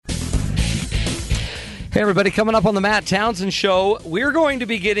Hey, everybody, coming up on the Matt Townsend Show, we're going to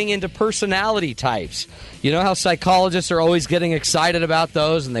be getting into personality types. You know how psychologists are always getting excited about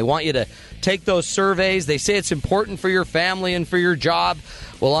those, and they want you to take those surveys. They say it's important for your family and for your job.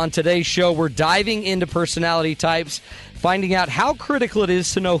 Well, on today's show, we're diving into personality types, finding out how critical it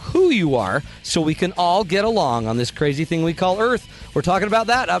is to know who you are so we can all get along on this crazy thing we call Earth. We're talking about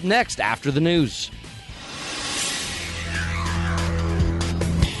that up next after the news.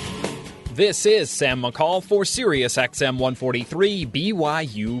 This is Sam McCall for Sirius XM 143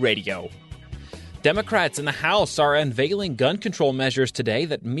 BYU Radio. Democrats in the House are unveiling gun control measures today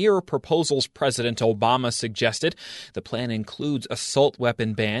that mirror proposals President Obama suggested. The plan includes assault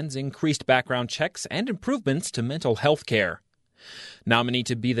weapon bans, increased background checks, and improvements to mental health care. Nominee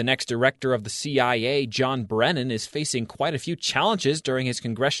to be the next director of the CIA, John Brennan, is facing quite a few challenges during his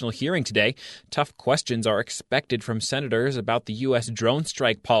congressional hearing today. Tough questions are expected from senators about the U.S. drone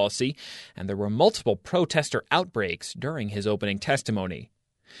strike policy, and there were multiple protester outbreaks during his opening testimony.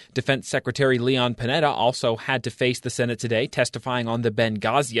 Defense Secretary Leon Panetta also had to face the Senate today, testifying on the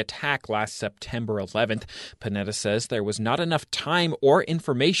Benghazi attack last September 11th. Panetta says there was not enough time or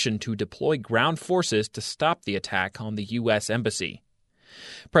information to deploy ground forces to stop the attack on the U.S. Embassy.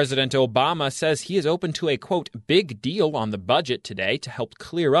 President Obama says he is open to a, quote, big deal on the budget today to help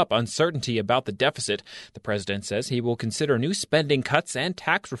clear up uncertainty about the deficit. The president says he will consider new spending cuts and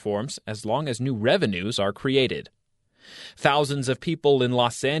tax reforms as long as new revenues are created. Thousands of people in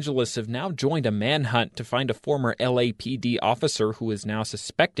Los Angeles have now joined a manhunt to find a former LAPD officer who is now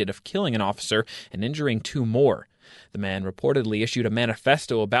suspected of killing an officer and injuring two more. The man reportedly issued a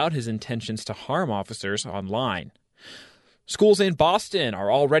manifesto about his intentions to harm officers online. Schools in Boston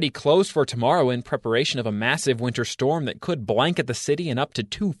are already closed for tomorrow in preparation of a massive winter storm that could blanket the city in up to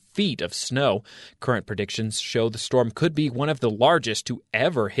 2 feet of snow. Current predictions show the storm could be one of the largest to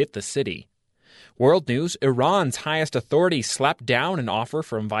ever hit the city. World news, Iran's highest authorities slapped down an offer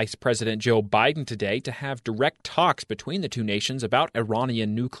from Vice President Joe Biden today to have direct talks between the two nations about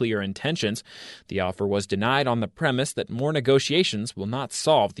Iranian nuclear intentions. The offer was denied on the premise that more negotiations will not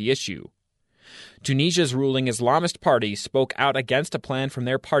solve the issue. Tunisia's ruling Islamist party spoke out against a plan from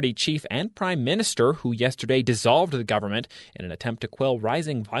their party chief and prime minister, who yesterday dissolved the government in an attempt to quell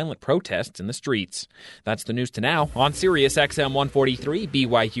rising violent protests in the streets. That's the news to now on Sirius XM 143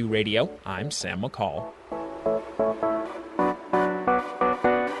 BYU Radio. I'm Sam McCall.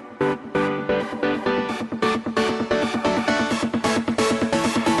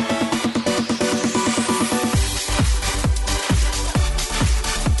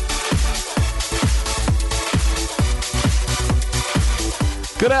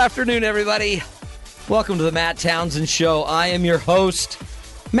 Good afternoon, everybody. Welcome to the Matt Townsend Show. I am your host,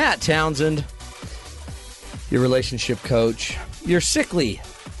 Matt Townsend, your relationship coach, your sickly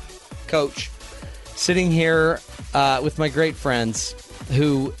coach, sitting here with my great friends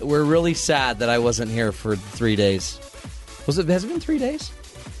who were really sad that I wasn't here for 3 days. Has it been 3 days?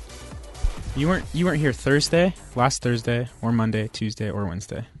 You weren't here last Thursday, or Monday, Tuesday, or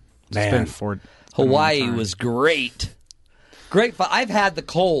Wednesday. It's been Hawaii was great. Great. I've had the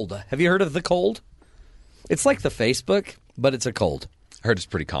cold. Have you heard of the cold? It's like the Facebook, but it's a cold. I heard it's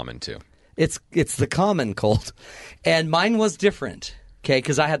pretty common, too. It's the common cold. And mine was different, okay,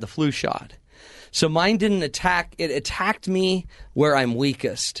 because I had the flu shot. So mine didn't attack. It attacked me where I'm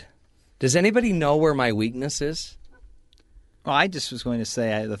weakest. Does anybody know where my weakness is? Well, I just was going to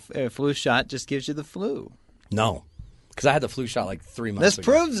say the flu shot just gives you the flu. No. Because I had the flu shot like 3 months ago. This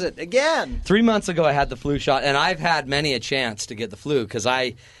proves it again. 3 months ago, I had the flu shot, and I've had many a chance to get the flu because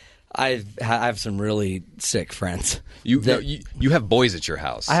I have some really sick friends. You have boys at your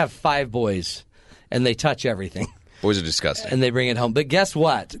house. I have 5 boys, and they touch everything. Boys are disgusting. And they bring it home. But guess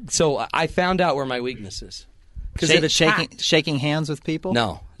what? So I found out where my weakness is. Shaking hands with people?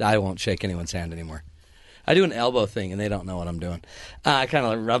 No, I won't shake anyone's hand anymore. I do an elbow thing, and they don't know what I'm doing. I kind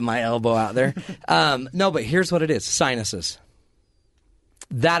of rub my elbow out there. No, but here's what it is. Sinuses.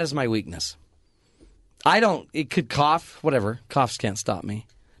 That is my weakness. It could cough, whatever. Coughs can't stop me.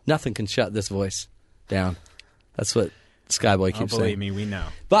 Nothing can shut this voice down. That's what Skyboy keeps saying. Believe me, we know.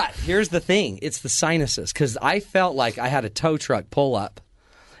 But here's the thing. It's the sinuses, because I felt like I had a tow truck pull up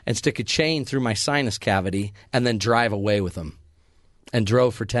and stick a chain through my sinus cavity and then drive away with them. And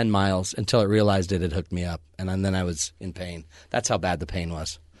drove for 10 miles until it realized it had hooked me up. And then I was in pain. That's how bad the pain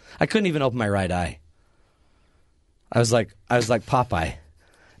was. I couldn't even open my right eye. I was like Popeye.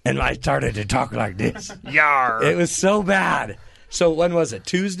 And I started to talk like this. Yar! It was so bad. So when was it?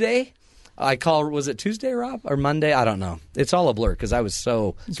 Tuesday? was it Tuesday, Rob, or Monday? I don't know. It's all a blur because I was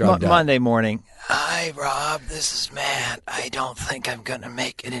so drugged up. Monday morning. Hi, Rob. This is Matt. I don't think I'm going to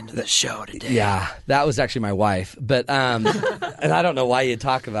make it into the show today. Yeah, that was actually my wife. But and I don't know why you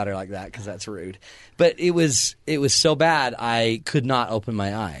talk about her like that because that's rude. But it was so bad I could not open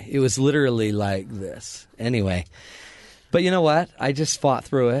my eye. It was literally like this. Anyway, but you know what? I just fought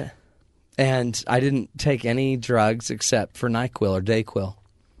through it, and I didn't take any drugs except for NyQuil or Dayquil,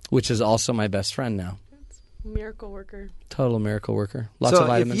 which is also my best friend now. Miracle worker. Total miracle worker. Lots of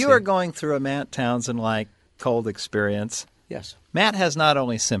vitamins. So if you are going through a Matt Townsend-like cold experience, yes, Matt has not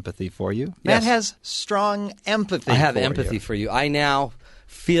only sympathy for you, Matt has strong empathy. I have for empathy you. for you. I now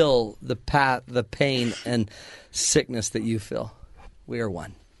feel the pain and sickness that you feel. We are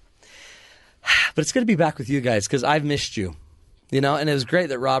one. But it's good to be back with you guys because I've missed you. And it was great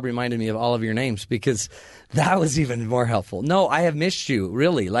that Rob reminded me of all of your names because that was even more helpful. No, I have missed you,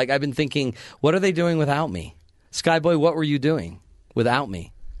 really. Like, I've been thinking, what are they doing without me? Skyboy, what were you doing without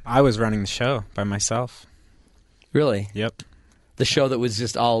me? I was running the show by myself. Really? Yep. The show that was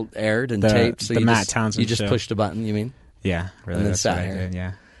just all aired and taped? So the you Matt just, Townsend You just show. pushed a button, you mean? Yeah, really. And then That's sat what I here. did,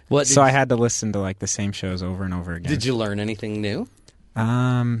 yeah. So I had to listen to like the same shows over and over again. Did you learn anything new?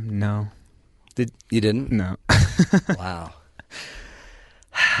 No. You didn't? No. Wow.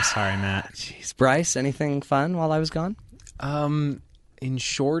 I'm sorry, Matt. Jeez. Bryce, anything fun while I was gone? In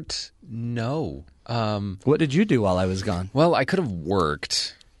short, no. What did you do while I was gone? Well, I could have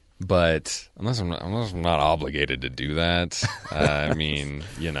worked, but unless I'm not obligated to do that, I mean,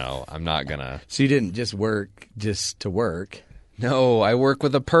 I'm not gonna. So you didn't just work just to work? No, I work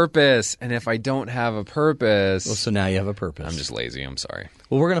with a purpose, and if I don't have a purpose, Well, so now you have a purpose. I'm just lazy. I'm sorry.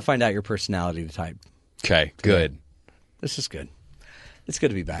 Well, we're going to find out your personality type. Okay, good. This is good. It's good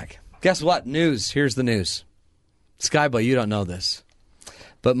to be back. Guess what? News. Here's the news. Skyboy, you don't know this,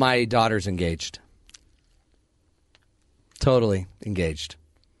 but my daughter's engaged. Totally engaged.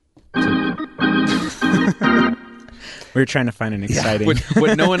 We were trying to find an exciting.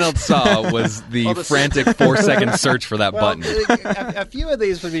 What no one else saw was the frantic 4-second search for that button. A few of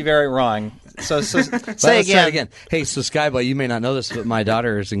these would be very wrong. So say Let's try it again. again. Hey, so Skyboy, you may not know this, but my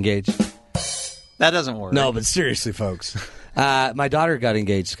daughter is engaged. That doesn't work. No, but seriously, folks. My daughter got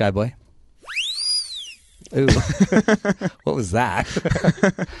engaged, Skyboy. Ooh. What was that?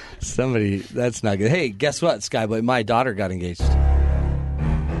 Somebody, that's not good. Hey, guess what, Skyboy? My daughter got engaged.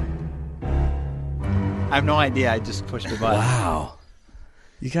 I have no idea. I just pushed a button. Wow.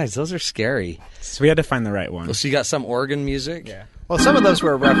 You guys, those are scary. So we had to find the right one. Well, so you got some organ music? Yeah. Well, some of those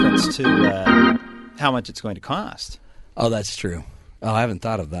were a reference to how much it's going to cost. Oh, that's true. Oh, I haven't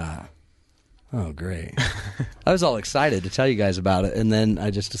thought of that. Oh, great. I was all excited to tell you guys about it, and then I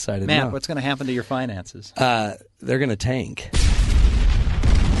just decided Matt, no. what's going to happen to your finances? They're going to tank.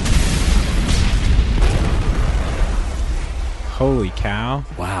 Holy cow.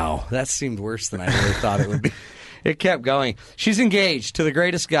 Wow, that seemed worse than I really thought it would be. It kept going. She's engaged to the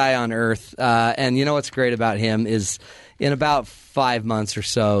greatest guy on earth, and you know what's great about him is in about 5 months or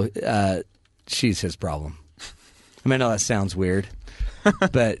so, she's his problem. I mean, I know that sounds weird,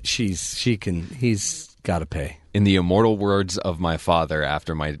 but he's got to pay. In the immortal words of my father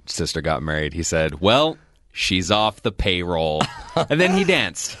after my sister got married, he said, "Well, she's off the payroll." And then he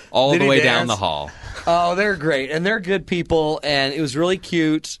danced all Did the he way dance? down the hall. Oh, they're great, and they're good people, and it was really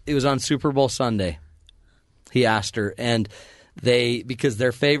cute. It was on Super Bowl Sunday. He asked her, and because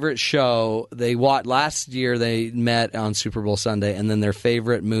their favorite show, last year they met on Super Bowl Sunday, and then their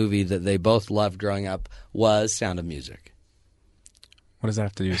favorite movie that they both loved growing up was Sound of Music. What does that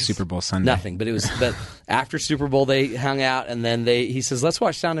have to do with Super Bowl Sunday? Nothing, but after Super Bowl they hung out, and then he says, "Let's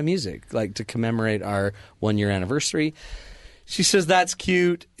watch Sound of Music, like to commemorate our 1-year anniversary." She says, "That's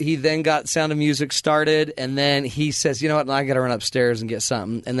cute." He then got Sound of Music started, and then he says, "You know what? I got to run upstairs and get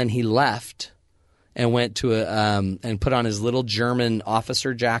something." And then he left and went to and put on his little German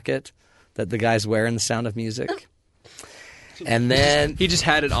officer jacket that the guys wear in the Sound of Music. And then He just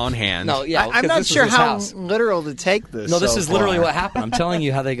had it on hand. no, yeah, I'm 'cause not this was sure his how house. literal to take this. No, this so is literally far. what happened. I'm telling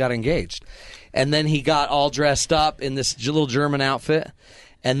you how they got engaged. And then he got all dressed up in this little German outfit.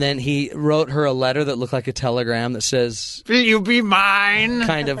 And then he wrote her a letter that looked like a telegram that says, Will you be mine?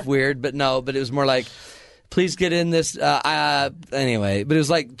 kind of weird, but it was more like, please get in this. Anyway, but it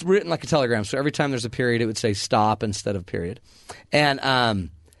was like written like a telegram. So every time there's a period, it would say stop instead of period. And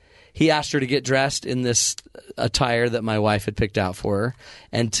he asked her to get dressed in this attire that my wife had picked out for her,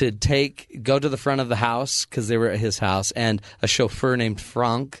 and to go to the front of the house because they were at his house, and a chauffeur named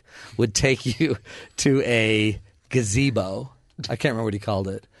Frank would take you to a gazebo. I can't remember what he called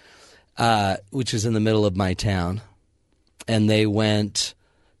it, which is in the middle of my town. And they went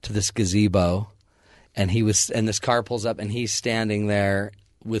to this gazebo, and this car pulls up, and he's standing there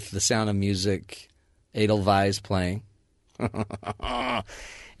with The Sound of Music, Edelweiss playing.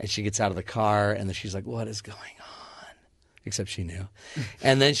 And she gets out of the car, and then she's like, "What is going on?" Except she knew.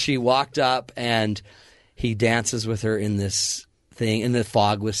 And then she walked up, and he dances with her in this thing, and the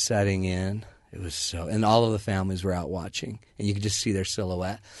fog was setting in. It was and all of the families were out watching, and you could just see their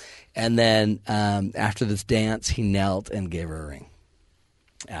silhouette. And then after this dance, he knelt and gave her a ring,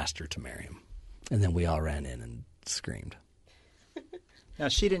 asked her to marry him. And then we all ran in and screamed. Now,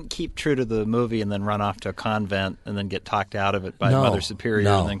 she didn't keep true to the movie and then run off to a convent and then get talked out of it by Mother Superior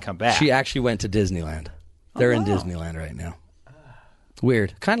and then come back. She actually went to Disneyland. They're in Disneyland right now.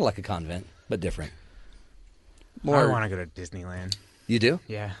 Weird. Kind of like a convent, but different. I want to go to Disneyland. You do?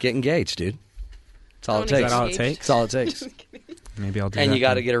 Yeah. Get engaged, dude. That's all it Is takes. that all it takes? That's all it takes. Maybe I'll do that. And you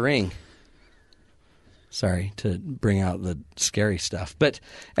got to then. get a ring. Sorry to bring out the scary stuff. But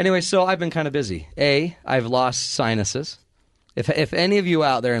anyway, so I've been kind of busy. I've lost sinuses. If any of you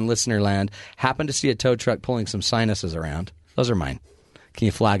out there in listener land happen to see a tow truck pulling some sinuses around, those are mine. Can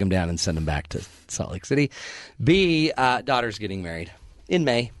you flag them down and send them back to Salt Lake City? B, daughter's getting married in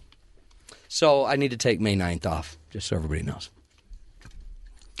May. So I need to take May 9th off, just so everybody knows.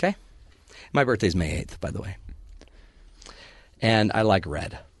 Okay? My birthday's May 8th, by the way. And I like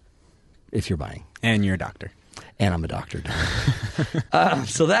red, if you're buying. And you're a doctor. And I'm a doctor.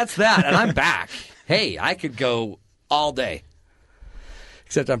 So that's that, and I'm back. Hey, I could go all day.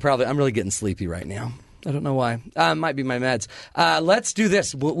 Except I'm really getting sleepy right now. I don't know why. It might be my meds. Let's do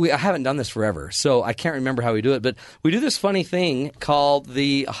this. I haven't done this forever, so I can't remember how we do it. But we do this funny thing called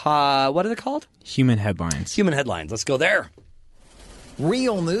the what are they called? Human headlines. Human headlines. Let's go there.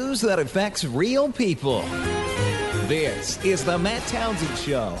 Real news that affects real people. This is the Matt Townsend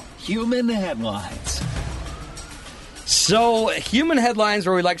Show. Human headlines. So, human headlines,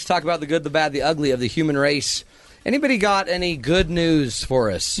 where we like to talk about the good, the bad, the ugly of the human race. Anybody got any good news for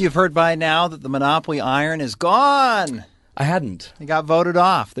us? You've heard by now that the Monopoly iron is gone. I hadn't. It got voted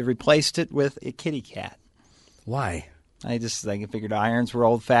off. They replaced it with a kitty cat. Why? I figured irons were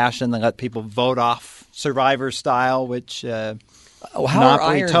old-fashioned. They let people vote off Survivor style, which How Monopoly are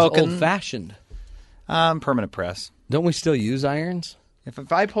irons token. old-fashioned? Permanent press. Don't we still use irons?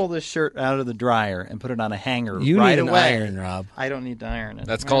 If I pull this shirt out of the dryer and put it on a hanger You right need an away, iron, Rob. I don't need to iron it.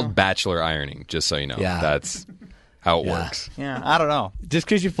 That's called bachelor ironing, just so you know. Yeah. That's how it Yeah. works. Yeah, I don't know. Just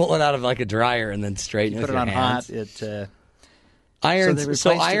because you pull it out of like a dryer and then straighten it Put with it your on hands. hot. It Irons. So they So, replaced it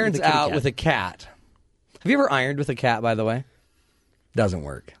with irons a kitty out cat. with a cat. Have you ever ironed with a cat? By the way, doesn't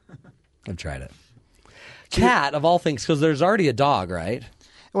work. I've tried it. Cat of all things, because there's already a dog, right?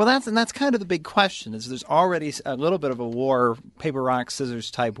 Well, that's kind of the big question. Is there's already a little bit of a war, paper rock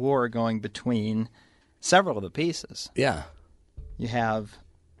scissors type war going between several of the pieces. Yeah. You have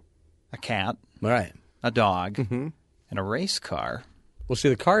a cat, All right. a dog, and a race car. Well, see,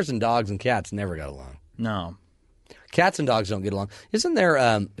 the cars and dogs and cats never got along. No, Cats and dogs don't get along. Isn't there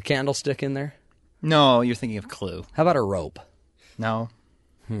a candlestick in there? no, you're thinking of Clue. How about a rope? No,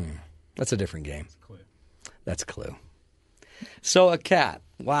 That's a different game. That's Clue. So a cat.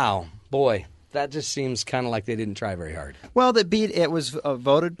 Wow, boy, that just seems kind of like they didn't try very hard. well, it was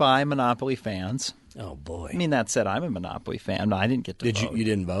voted by Monopoly fans. Oh boy. I mean, that said, I'm a Monopoly fan. No, I didn't get to Did vote. you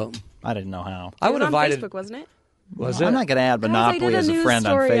didn't vote? I didn't know how. I It would was have on invited. Facebook, wasn't it? Was I'm it? not going to add Monopoly as a friend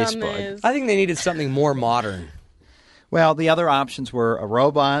on Facebook. this. I think they needed something more modern. Well, the other options were a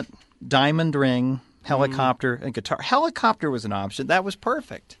robot, diamond ring, helicopter, and guitar. Helicopter was an option. That was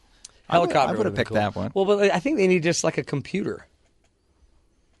perfect. Helicopter I would would've have been picked cool. that one. Well, but I think they need just like a computer.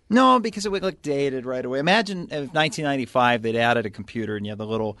 No, because it would look dated right away. Imagine if 1995 they'd added a computer and you have the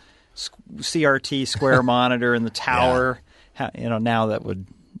little CRT square monitor in the tower. Now that would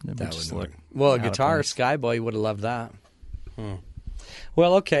just look. Well, a out of guitar place. Skyboy would have loved that.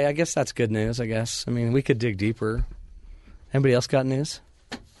 Well, okay, I guess that's good news. I guess. I mean, we could dig deeper. Anybody else got news?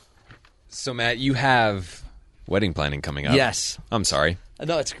 So, Matt, you have wedding planning coming up. Yes. I'm sorry.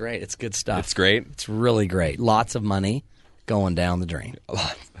 No, it's great. It's good stuff. It's great. It's really great. Lots of money going down the drain.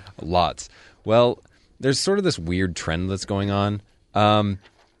 Lots. Well, there's sort of this weird trend that's going on.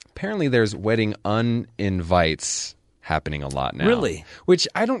 Apparently, there's wedding uninvites happening a lot now. Really? Which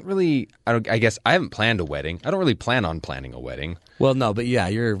I guess I haven't planned a wedding. I don't really plan on planning a wedding. Well, no, but yeah,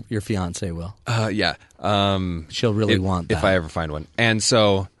 your fiance will. Yeah. She'll really want that. if I ever find one. And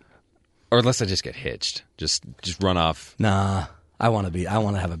so, or unless I just get hitched, just run off. Nah, I want to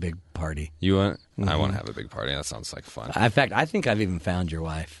have a big party. You want? I want to have a big party. That sounds like fun. In fact, I think I've even found your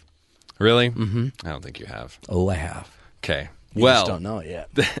wife. Really? Mm-hmm. I don't think you have. Oh, I have. Okay. You just don't know it yet.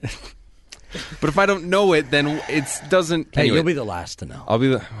 But if I don't know it, then it doesn't. Hey, anyway, you'll be the last to know. I'll be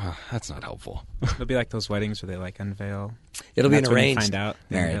the. That's not helpful. It'll be like those weddings where they like unveil. It'll be an That's when you arranged find out.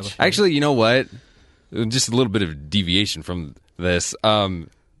 They marriage. unveil the photos. Actually, you know what? Just a little bit of deviation from this.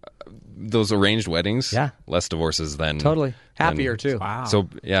 Those arranged weddings, Yeah. less divorces than Totally. Happier, too. Wow. So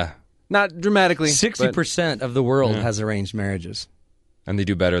yeah, not dramatically. 60% of the world has arranged marriages. And they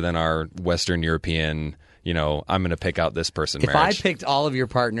do better than our Western European, I'm going to pick out this person If marriage. I picked all of your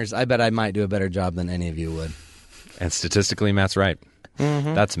partners, I bet I might do a better job than any of you would. And statistically, Matt's right.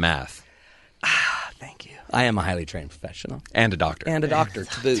 That's math. Thank you. I am a highly trained professional. And a doctor. And a doctor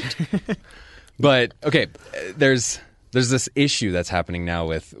to boot. But, okay, there's this issue that's happening now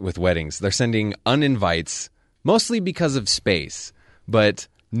with weddings. They're sending uninvites, mostly because of space. But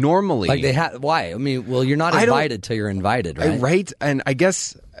normally... Like they have... Why? I mean, well, you're not I don't- invited till you're invited, right? Right? And I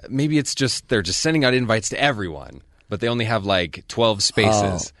guess maybe it's just they're just sending out invites to everyone, but they only have like 12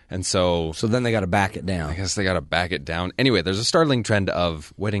 spaces. And so So then they got to back it down. I guess they got to back it down. Anyway, there's a startling trend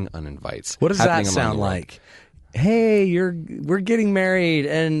of wedding uninvites. What does that happening around sound the world. like? Hey, we're getting married,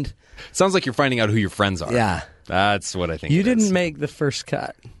 and Sounds like you're finding out who your friends are. yeah, That's what I think. you it didn't is. make the first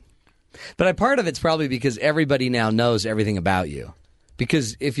cut. But part of it's probably because everybody now knows everything about you.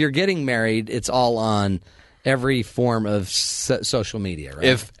 Because if you're getting married, it's all on every form of social media, right?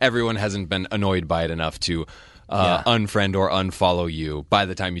 If everyone hasn't been annoyed by it enough to unfriend or unfollow you by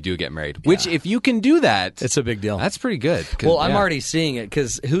the time you do get married. Which, if you can do that, it's a big deal. that's pretty good. 'Cause, Well, I'm yeah. already seeing it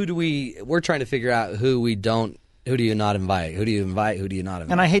because we're trying to figure out who do you not invite? Who do you invite? Who do you not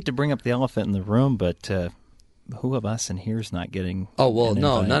invite? And I hate to bring up the elephant in the room, but who of us in here is not getting? Oh, well, an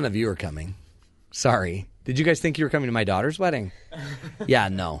no, invite? none of you are coming. Sorry. Did you guys think you were coming to my daughter's wedding? Yeah,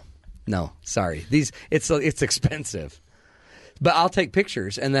 no. Sorry. It's expensive. But I'll take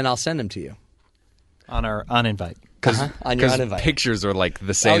pictures and then I'll send them to you. On our uninvite. On your uninvited. pictures are like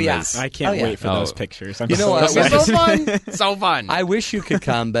the same yeah. as... I can't yeah. wait for Oh. those pictures. I'm You know so what? excited. It's so fun. so fun. I wish you could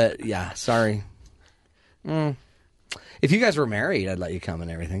come, but yeah, sorry. If you guys were married, I'd let you come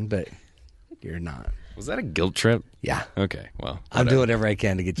and everything, but you're not. Was that a guilt trip? Yeah. Okay, well. I'll do whatever I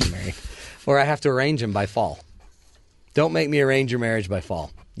can to get you married. Or I have to arrange them by fall. Don't make me arrange your marriage by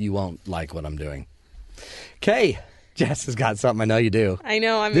fall. You won't like what I'm doing. Okay. Jess has got something. I know you do. I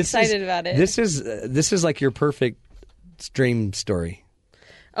know. I'm This excited is- about it. This is like your perfect dream story.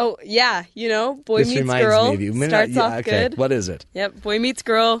 Oh, yeah. Boy This meets reminds girl. me of you. Starts Yeah, off okay. good. What is it? Yep. Boy meets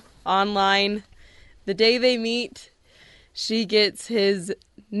girl online. The day they meet, she gets his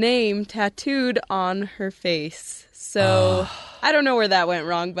name tattooed on her face. So I don't know where that went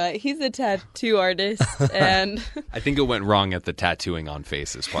wrong, but he's a tattoo artist. And I think it went wrong at the tattooing on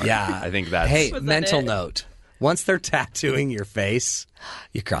faces part. Yeah. I think that's... Hey, Was that mental it? note. Once they're tattooing your face,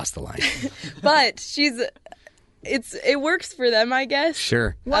 you cross the line. but it works for them, I guess.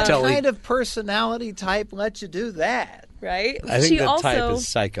 Sure. What Totally. kind of personality type lets you do that? Right? I think she the also, type is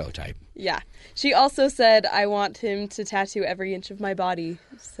psycho type. Yeah. She also said, I want him to tattoo every inch of my body.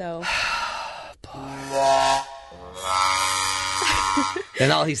 So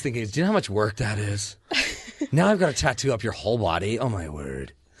And all he's thinking is, do you know how much work that is? Now I've got to tattoo up your whole body. Oh, my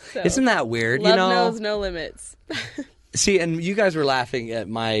word. Isn't that weird? love knows no limits. See, and you guys were laughing at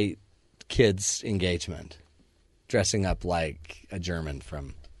my kid's engagement, dressing up like a German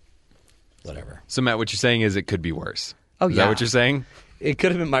from whatever. So, Matt, what you're saying is it could be worse. Oh, Is yeah. that what you're saying? It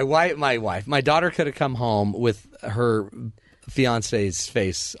could have been my wife. My daughter could have come home with her fiance's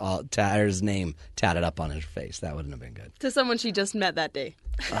face, or his name tatted up on his face. That wouldn't have been good. To someone she just met that day.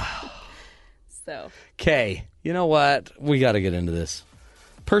 So Okay, you know what? We got to get into this.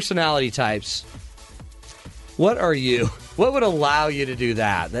 Personality types. What are you? What would allow you to do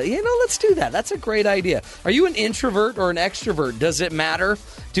that? Let's do that. That's a great idea. Are you an introvert or an extrovert? Does it matter?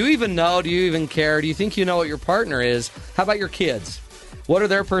 Do you even know? Do you even care? Do you think you know what your partner is? How about your kids? What are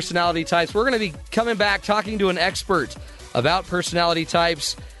their personality types? We're going to be coming back talking to an expert about personality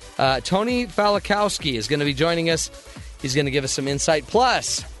types. Tony Falkowski is going to be joining us. He's going to give us some insight.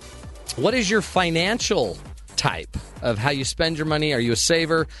 Plus, what is your financial type of how you spend your money? Are you a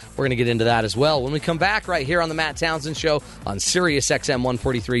saver? We're going to get into that as well when we come back right here on the Matt Townsend Show on Sirius XM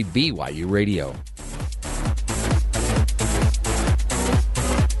 143 BYU Radio.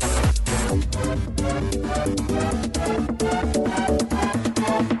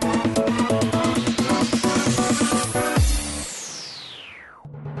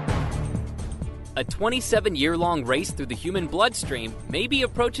 A 27-year-long race through the human bloodstream may be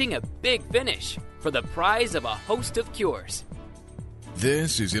approaching a big finish for the prize of a host of cures.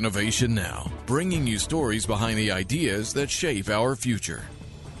 This is Innovation Now, bringing you stories behind the ideas that shape our future.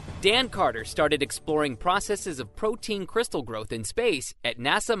 Dan Carter started exploring processes of protein crystal growth in space at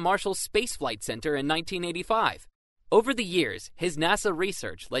NASA Marshall Space Flight Center in 1985. Over the years, his NASA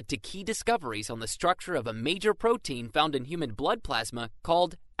research led to key discoveries on the structure of a major protein found in human blood plasma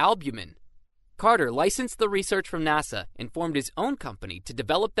called albumin. Carter licensed the research from NASA and formed his own company to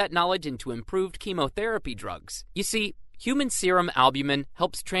develop that knowledge into improved chemotherapy drugs. You see, human serum albumin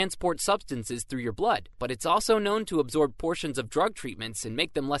helps transport substances through your blood, but it's also known to absorb portions of drug treatments and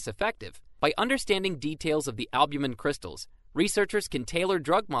make them less effective. By understanding details of the albumin crystals, researchers can tailor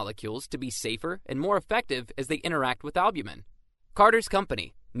drug molecules to be safer and more effective as they interact with albumin. Carter's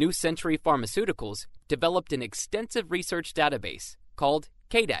company, New Century Pharmaceuticals, developed an extensive research database called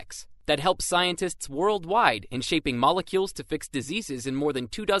CADEX that helps scientists worldwide in shaping molecules to fix diseases in more than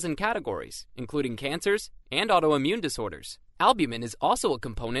 24 categories, including cancers and autoimmune disorders. Albumin is also a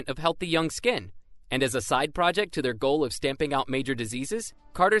component of healthy young skin. And as a side project to their goal of stamping out major diseases,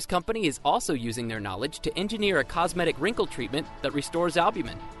 Carter's company is also using their knowledge to engineer a cosmetic wrinkle treatment that restores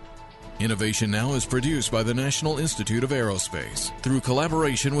albumin. Innovation Now is produced by the National Institute of Aerospace through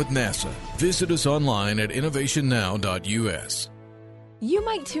collaboration with NASA. Visit us online at innovationnow.us. You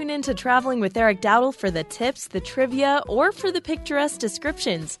might tune in to Traveling with Eric Dowdle for the tips, the trivia, or for the picturesque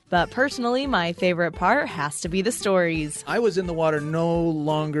descriptions. But personally, my favorite part has to be the stories. I was in the water no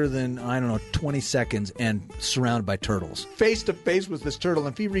longer than, 20 seconds and surrounded by turtles. Face to face with this turtle,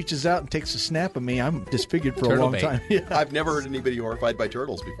 and if he reaches out and takes a snap of me, I'm disfigured for a long time. Yeah. I've never heard anybody horrified by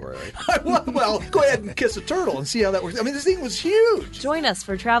turtles before, Eric. Well, go ahead and kiss a turtle and see how that works. I mean, this thing was huge. Join us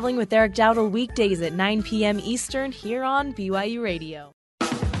for Traveling with Eric Dowdle weekdays at 9 p.m. Eastern here on BYU Radio.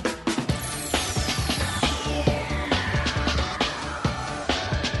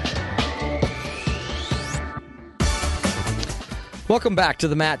 Welcome back to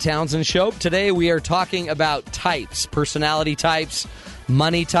the Matt Townsend Show. Today we are talking about types, personality types,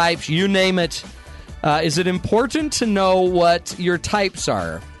 money types, you name it. Is it important to know what your types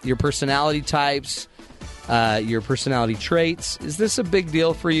are? Your personality types, your personality traits. Is this a big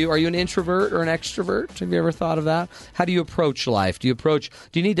deal for you? Are you an introvert or an extrovert? Have you ever thought of that? How do you approach life? Do you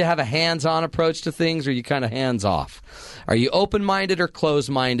need to have a hands-on approach to things, or are you kind of hands-off? Are you open-minded or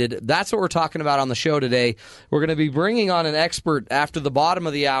closed-minded? That's what we're talking about on the show today. We're going to be bringing on an expert after the bottom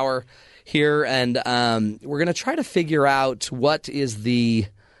of the hour here, and we're going to try to figure out what is the,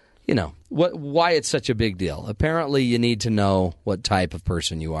 why it's such a big deal. Apparently, you need to know what type of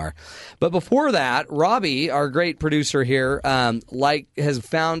person you are. But before that, Robbie, our great producer here, has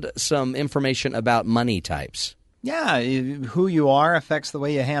found some information about money types. Yeah, who you are affects the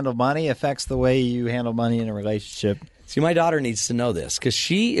way you handle money, affects the way you handle money in a relationship. See, my daughter needs to know this because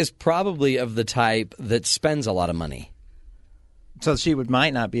she is probably of the type that spends a lot of money. So she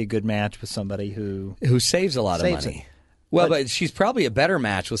might not be a good match with somebody who saves a lot of money. Well, but she's probably a better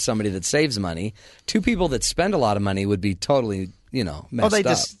match with somebody that saves money. Two people that spend a lot of money would be totally, messed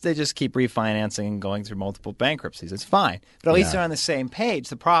up. They just keep refinancing and going through multiple bankruptcies. It's fine. But at least they're on the same page.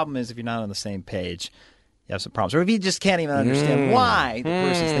 The problem is if you're not on the same page, you have some problems. Or if you just can't even understand why the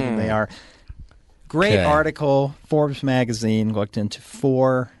person's thinking they are. Great article, Forbes magazine looked into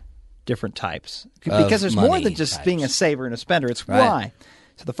 4 different types. Because there's more than just being a saver and a spender. It's why.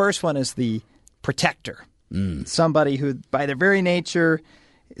 So the first one is the protector. Somebody who, by their very nature,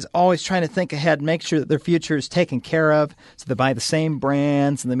 is always trying to think ahead and make sure that their future is taken care of. So they buy the same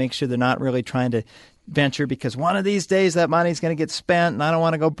brands and they make sure they're not really trying to venture because one of these days that money's going to get spent and I don't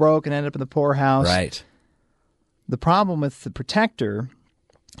want to go broke and end up in the poorhouse. Right. The problem with the protector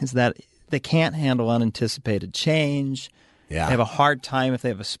is that they can't handle unanticipated change. Yeah. They have a hard time if they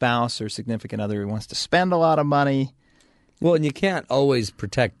have a spouse or significant other who wants to spend a lot of money. Well, and you can't always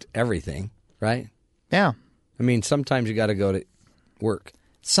protect everything, right? Yeah. I mean, sometimes you got to go to work.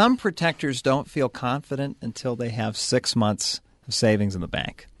 Some protectors don't feel confident until they have 6 months of savings in the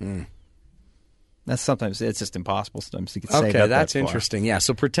bank. That's sometimes it's just impossible. Sometimes you can save up that's that far. interesting. Yeah,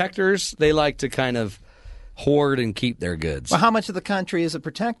 so protectors, they like to kind of hoard and keep their goods. Well, how much of the country is a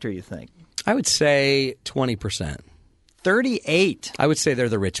protector, you think? I would say 20%. 38. I would say they're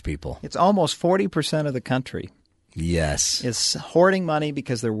the rich people. It's almost 40% of the country. Yes. Is hoarding money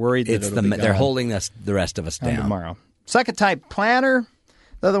because they're worried that it'll be gone. They're holding the rest of us down. Tomorrow. Second type, planner.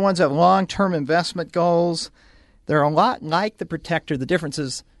 They're the ones that have long-term investment goals. They're a lot like the protector. The difference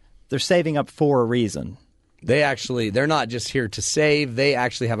is they're saving up for a reason. They're not just here to save. They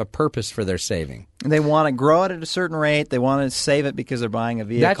actually have a purpose for their saving. And they want to grow it at a certain rate. They want to save it because they're buying a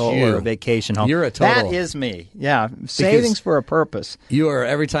vehicle or a vacation home. You're a total. That is me. Yeah. Savings for a purpose. You are,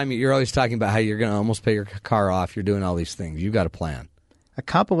 every time you're always talking about how you're going to almost pay your car off. You're doing all these things. You've got a plan. A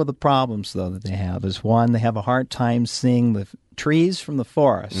couple of the problems, though, that they have is, one, they have a hard time seeing the trees from the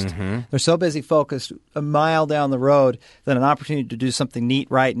forest. Mm-hmm. They're so busy focused a mile down the road that an opportunity to do something neat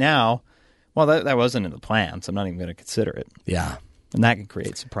right now, well, that wasn't in the plan, so I'm not even going to consider it. Yeah. And that can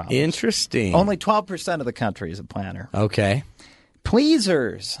create some problems. Interesting. Only 12% of the country is a planner. Okay.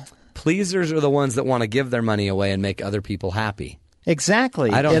 Pleasers. Pleasers are the ones that want to give their money away and make other people happy.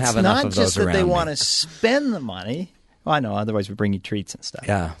 Exactly. I don't have enough of those It's not just that they around want me. to spend the money. Well, I know, otherwise we bring you treats and stuff.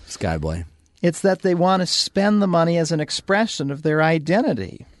 Yeah, Skyboy. It's that they want to spend the money as an expression of their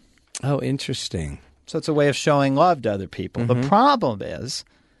identity. Oh, interesting. So it's a way of showing love to other people. Mm-hmm. The problem is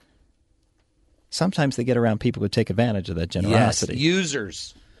sometimes they get around people who take advantage of that generosity. Yes,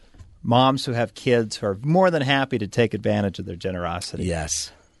 users. Moms who have kids who are more than happy to take advantage of their generosity.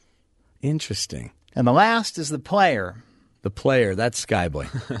 Yes. Interesting. And the last is the player. The player, that's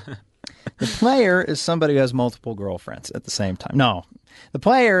Skyboy. The player is somebody who has multiple girlfriends at the same time. No. The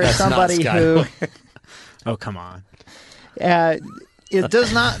player is That's not somebody who Oh, come on. it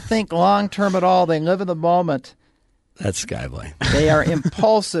does not think long-term at all. They live in the moment. That's Skyboy. They are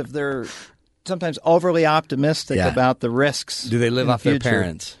impulsive. They're sometimes overly optimistic Yeah. about the risks. Do they live in the off their future.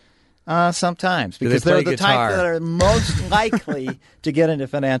 parents? Sometimes, Do they because they're play the guitar? type that are most likely to get into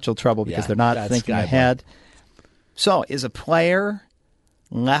financial trouble because Yeah, they're not that's thinking Skyboy. ahead. So is a player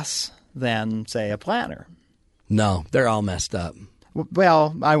less than, say, a planner? No, they're all messed up.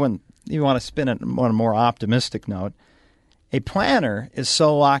 Well, I wouldn't. You want to spin it on a more optimistic note. A planner is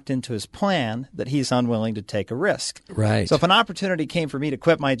so locked into his plan that he's unwilling to take a risk. Right. So if an opportunity came for me to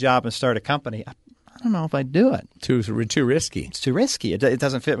quit my job and start a company, I don't know if I'd do it. Too risky. It's too risky. It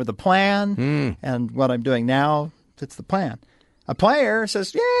doesn't fit with the plan, and what I'm doing now fits the plan. A player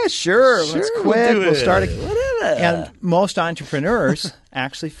says, yeah, sure, let's quit. We'll start a... Whatever. And most entrepreneurs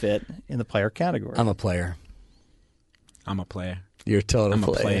actually fit in the player category. I'm a player. I'm a player. You're a total I'm a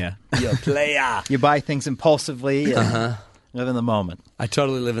player. player. You're a player. You buy things impulsively and live in the moment. I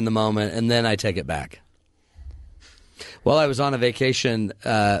totally live in the moment, and then I take it back. Well, I was on a vacation,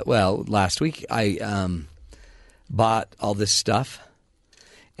 last week. I bought all this stuff,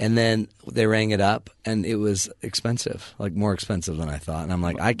 and then they rang it up, and it was expensive, like more expensive than I thought. And I'm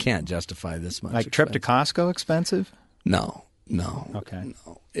like, I can't justify this much. Like trip to Costco expensive? No. Okay.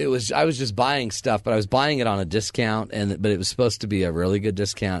 No. It was. I was just buying stuff, but I was buying it on a discount, but it was supposed to be a really good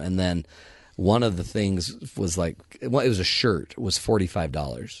discount. And then one of the things was like, it was a shirt. It was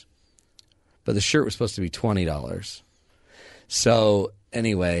 $45, but the shirt was supposed to be $20. So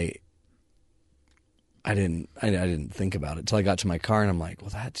anyway, I didn't think about it until I got to my car, and I'm like, well,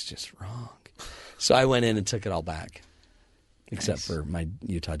 that's just wrong. So I went in and took it all back, except for my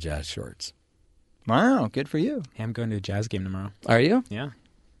Utah Jazz shorts. Wow, good for you. Hey, I'm going to a Jazz game tomorrow. Are you? Yeah.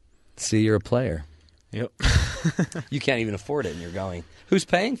 See, you're a player. Yep. You can't even afford it, and you're going. Who's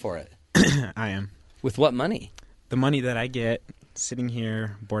paying for it? I am. With what money? The money that I get sitting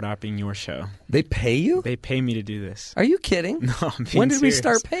here board hopping your show. They pay you? They pay me to do this. Are you kidding? No, I'm being When did we serious.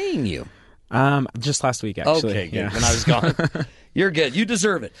 start paying you? Just last week, actually. Okay, good. Yeah. When I was gone. You're good. You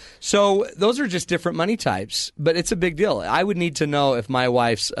deserve it. So those are just different money types, but it's a big deal. I would need to know if my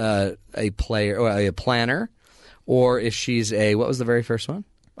wife's a player or a planner, or if she's what was the very first one?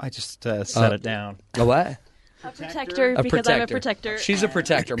 I just set it down. A what? A protector, because I'm a protector. She's a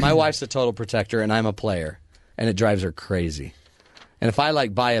protector. My wife's a total protector, and I'm a player, and it drives her crazy. And if I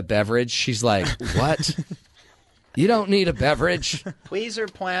buy a beverage, she's like, "What? You don't need a beverage." Pleaser,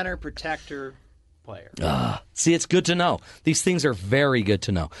 planner, protector, player. See, it's good to know. These things are very good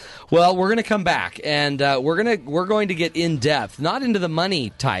to know. Well, we're going to come back, and we're going to get in depth, not into the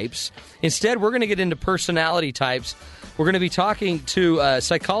money types. Instead, we're going to get into personality types. We're going to be talking to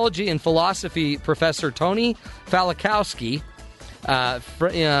psychology and philosophy professor Tony Falkowski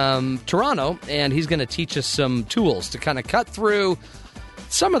from Toronto, and he's going to teach us some tools to kind of cut through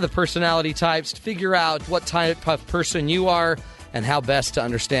some of the personality types to figure out what type of person you are and how best to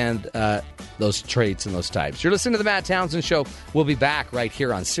understand those traits and those types. You're listening to The Matt Townsend Show. We'll be back right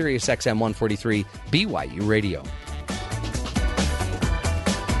here on Sirius XM 143 BYU Radio.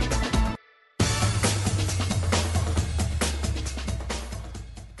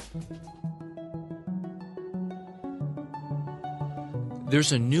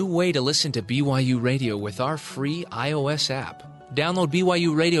 There's a new way to listen to BYU Radio with our free iOS app. Download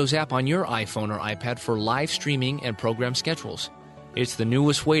BYU Radio's app on your iPhone or iPad for live streaming and program schedules. It's the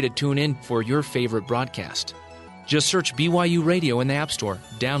newest way to tune in for your favorite broadcast. Just search BYU Radio in the App Store,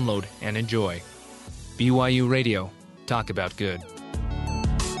 download, and enjoy. BYU Radio. Talk about good.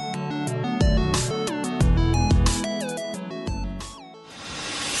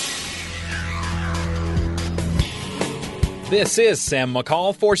 This is Sam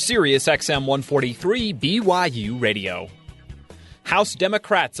McCall for Sirius XM 143 BYU Radio. House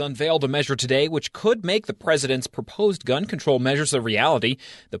Democrats unveiled a measure today which could make the president's proposed gun control measures a reality.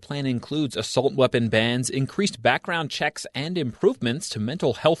 The plan includes assault weapon bans, increased background checks, and improvements to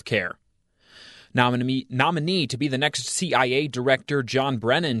mental health care. Nominee to be the next CIA director, John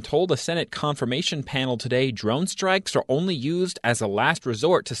Brennan, told a Senate confirmation panel today drone strikes are only used as a last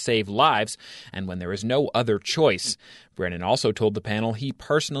resort to save lives and when there is no other choice. Brennan also told the panel he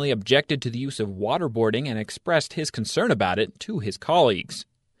personally objected to the use of waterboarding and expressed his concern about it to his colleagues.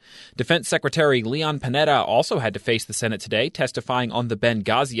 Defense Secretary Leon Panetta also had to face the Senate today, testifying on the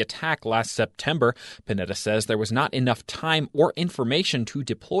Benghazi attack last September. Panetta says there was not enough time or information to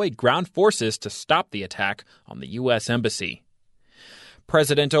deploy ground forces to stop the attack on the U.S. Embassy.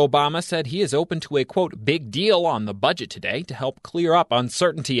 President Obama said he is open to a, quote, big deal on the budget today to help clear up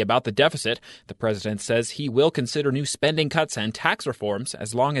uncertainty about the deficit. The president says he will consider new spending cuts and tax reforms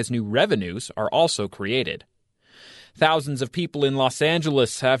as long as new revenues are also created. Thousands of people in Los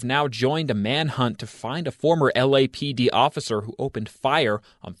Angeles have now joined a manhunt to find a former LAPD officer who opened fire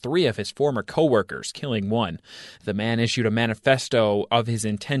on 3 of his former co-workers, killing 1. The man issued a manifesto of his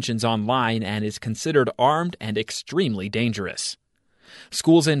intentions online and is considered armed and extremely dangerous.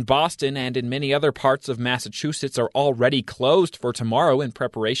 Schools in Boston and in many other parts of Massachusetts are already closed for tomorrow in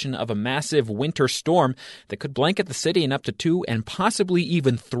preparation of a massive winter storm that could blanket the city in up to 2 and possibly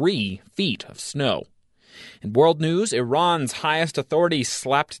even 3 feet of snow. In world news, Iran's highest authorities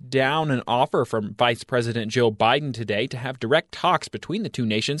slapped down an offer from Vice President Joe Biden today to have direct talks between the two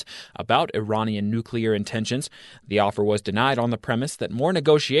nations about Iranian nuclear intentions. The offer was denied on the premise that more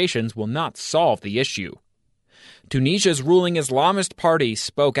negotiations will not solve the issue. Tunisia's ruling Islamist party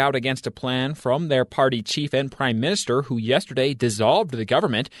spoke out against a plan from their party chief and prime minister who yesterday dissolved the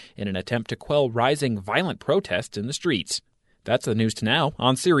government in an attempt to quell rising violent protests in the streets. That's the news to now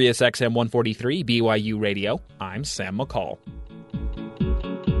on Sirius XM 143 BYU Radio. I'm Sam McCall.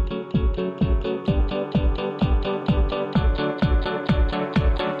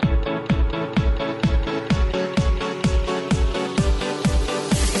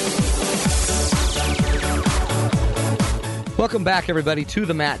 Welcome back, everybody, to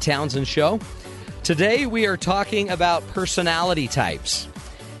the Matt Townsend Show. Today we are talking about personality types.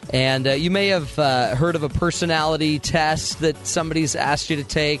 And you may have heard of a personality test that somebody's asked you to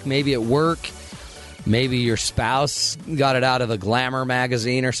take, maybe at work. Maybe your spouse got it out of a Glamour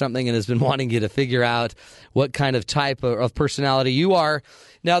magazine or something and has been wanting you to figure out what kind of type of personality you are.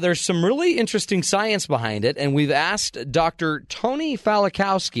 Now, there's some really interesting science behind it, and we've asked Dr. Tony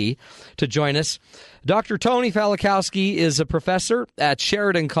Falkowski to join us. Dr. Tony Falkowski is a professor at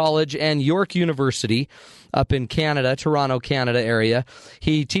Sheridan College and York University up in Canada, Toronto, Canada area.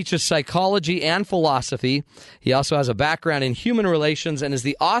 He teaches psychology and philosophy. He also has a background in human relations and is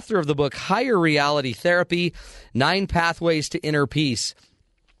the author of the book Higher Reality Therapy, 9 Pathways to Inner Peace.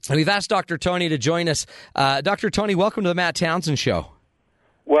 And we've asked Dr. Tony to join us. Dr. Tony, welcome to the Matt Townsend Show.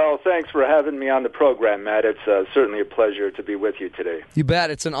 Well, thanks for having me on the program, Matt. It's certainly a pleasure to be with you today. You bet.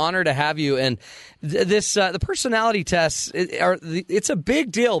 It's an honor to have you. And the personality tests, it's a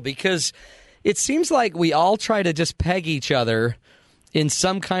big deal because it seems like we all try to just peg each other in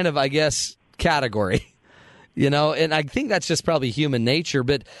some kind of, I guess, category. You know, and I think that's just probably human nature.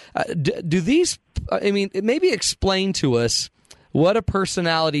 But do these, I mean, maybe explain to us what a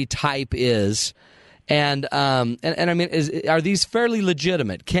personality type is. And I mean, are these fairly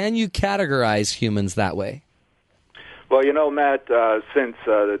legitimate? Can you categorize humans that way? Well, you know, Matt, since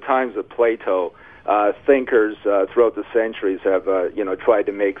the times of Plato, thinkers throughout the centuries have, tried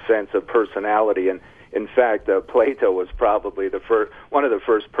to make sense of personality. And in fact, Plato was probably one of the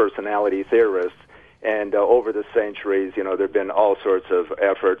first personality theorists. And over the centuries, there have been all sorts of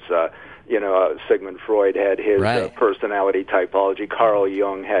efforts. Sigmund Freud had his personality typology. Carl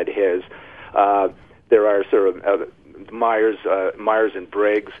Jung had his. There are sort of Myers and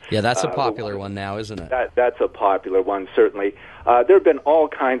Briggs. Yeah, that's a popular one now, isn't it? That's a popular one, certainly. There have been all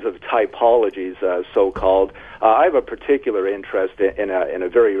kinds of typologies, so-called. I have a particular interest in a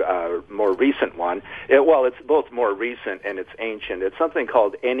very more recent one. It's both more recent and it's ancient. It's something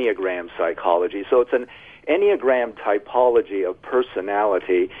called Enneagram psychology. So it's an Enneagram typology of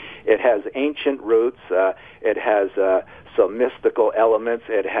personality. It has ancient roots. It has some mystical elements.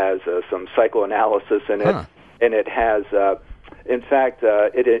 It has some psychoanalysis in it. And it has, in fact,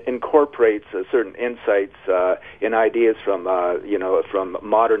 it incorporates certain insights and ideas from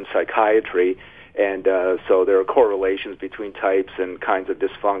modern psychiatry. And so there are correlations between types and kinds of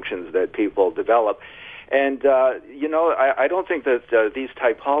dysfunctions that people develop. And, I don't think that these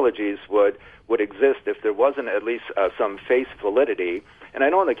typologies would exist if there wasn't at least some face validity. And I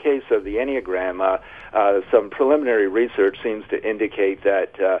know in the case of the Enneagram, some preliminary research seems to indicate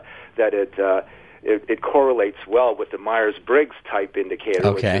that it correlates well with the Myers-Briggs type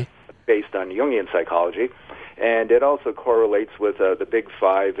indicator, which is based on Jungian psychology. And it also correlates with the Big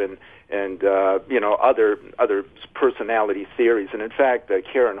Five and other personality theories. And in fact,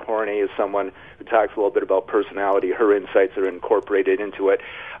 Karen Horney is someone who talks a little bit about personality. Her insights are incorporated into it.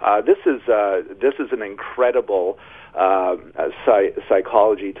 This is an incredible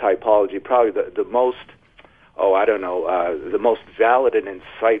psychology typology, probably the most. The most valid and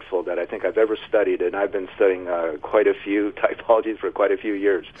insightful that I think I've ever studied, and I've been studying quite a few typologies for quite a few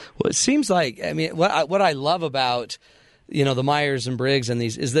years. Well, it seems like, what I love about, the Myers and Briggs and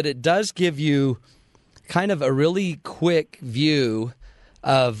these is that it does give you kind of a really quick view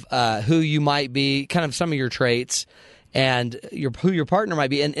of who you might be, kind of some of your traits, and who your partner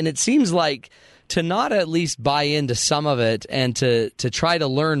might be. And it seems like to not at least buy into some of it and to try to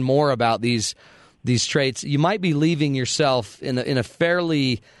learn more about these traits, you might be leaving yourself in a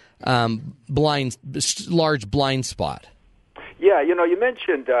fairly large blind spot. Yeah, you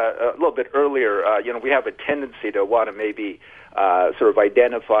mentioned a little bit earlier, we have a tendency to want to maybe sort of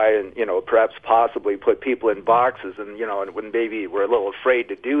identify and, perhaps possibly put people in boxes, and, and when maybe we're a little afraid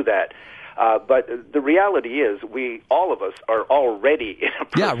to do that. But the reality is all of us are already in a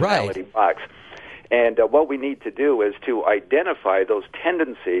personality box. And what we need to do is to identify those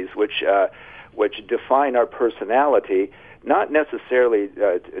tendencies which define our personality, not necessarily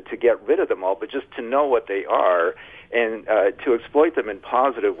to get rid of them all, but just to know what they are and to exploit them in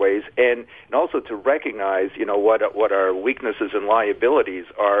positive ways, and also to recognize, what our weaknesses and liabilities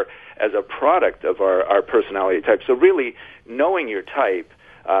are as a product of our personality type. So really knowing your type,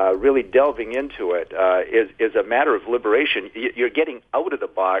 really delving into it is a matter of liberation. You're getting out of the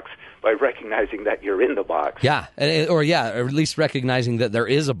box by recognizing that you're in the box. Yeah, or at least recognizing that there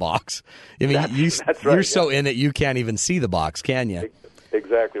is a box. I mean, that's right, you're so in it you can't even see the box, can you?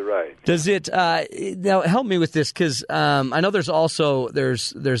 Exactly right. Does it now help me with this? Because I know there's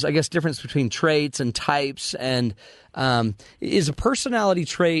I guess difference between traits and types, and is a personality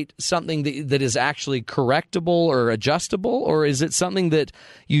trait something that is actually correctable or adjustable, or is it something that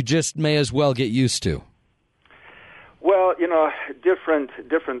you just may as well get used to? Well, different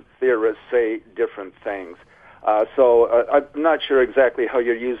theorists say different things. So I'm not sure exactly how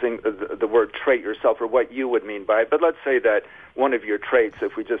you're using the word trait yourself or what you would mean by it, but let's say that one of your traits,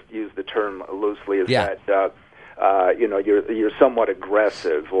 if we just use the term loosely, is that you're somewhat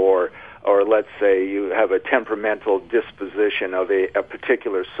aggressive, or let's say you have a temperamental disposition of a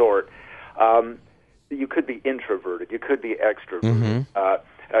particular sort. You could be introverted. You could be extroverted.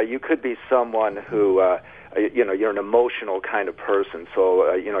 Mm-hmm. You could be someone who, you're an emotional kind of person.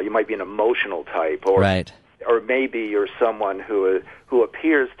 So, you might be an emotional type, or maybe you're someone who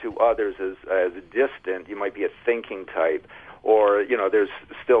appears to others as distant. You might be a thinking type, or there's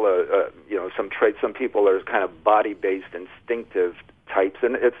still some traits. Some people are kind of body-based, instinctive types,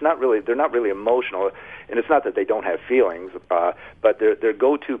 and they're not really emotional. And it's not that they don't have feelings, but their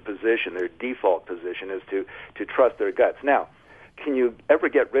go-to position, their default position, is to trust their guts. Now, can you ever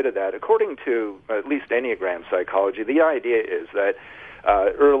get rid of that? According to at least Enneagram psychology, the idea is that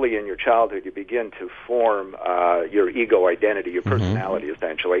early in your childhood, you begin to form your ego identity, your personality,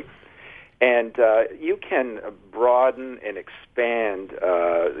 essentially. And you can broaden and expand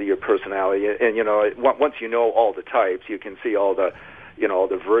your personality. And, once you know all the types, you can see all the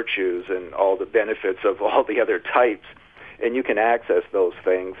virtues and all the benefits of all the other types, and you can access those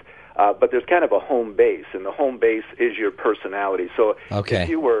things. But there's kind of a home base, and the home base is your personality. So if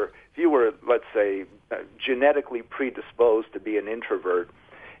you were, let's say, genetically predisposed to be an introvert,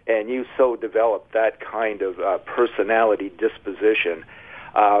 and you so develop that kind of personality disposition,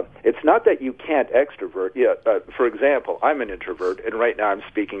 it's not that you can't extrovert. For example, I'm an introvert, and right now I'm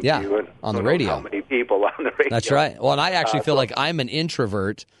speaking to you and on the radio. How many people on the radio? That's right. Well, and I actually feel like I'm an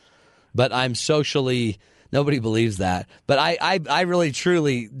introvert, but I'm socially. Nobody believes that, but I really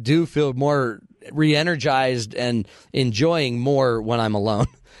truly do feel more re-energized and enjoying more when I'm alone.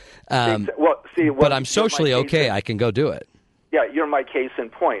 But I'm socially okay. I can go do it. Yeah, you're my case in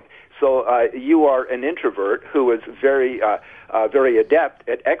point. So you are an introvert who is very adept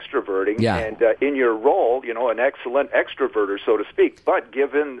at extroverting, and in your role, an excellent extroverter, so to speak. But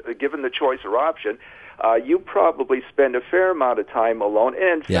given the choice or option, you probably spend a fair amount of time alone.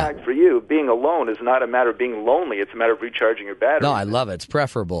 And in fact, for you, being alone is not a matter of being lonely. It's a matter of recharging your battery. No, I love it. It's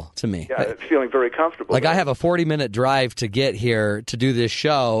preferable to me. Yeah, feeling very comfortable. Like, I have a 40-minute drive to get here to do this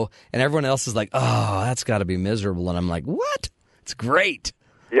show, and everyone else is like, oh, that's got to be miserable. And I'm like, what? It's great.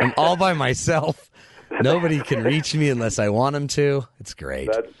 Yeah. I'm all by myself. Nobody can reach me unless I want them to. It's great.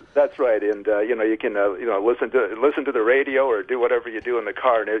 That's right, and you can listen to the radio or do whatever you do in the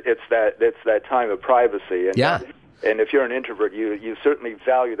car, and it's that time of privacy. And, and if you're an introvert, you certainly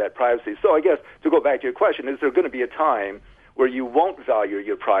value that privacy. So I guess to go back to your question, is there going to be a time where you won't value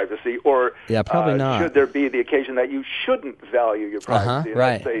your privacy, or probably not. Should there be the occasion that you shouldn't value your privacy?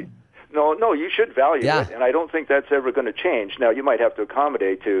 Right. Say, no, you should value it, and I don't think that's ever going to change. Now, you might have to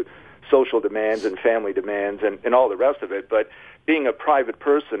accommodate to social demands and family demands and all the rest of it, but being a private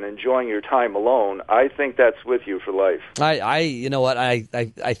person, enjoying your time alone, I think that's with you for life. You know what, I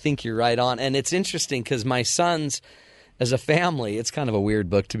think you're right on, and it's interesting because my sons, as a family, it's kind of a weird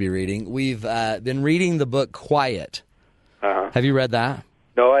book to be reading. We've been reading the book Quiet. Have you read that?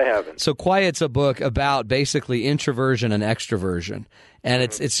 No, I haven't. So Quiet's a book about basically introversion and extroversion, and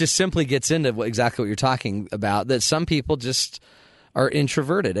it's just simply gets into exactly what you're talking about, that some people just are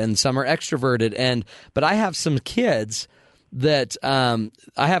introverted and some are extroverted. But I have some kids that I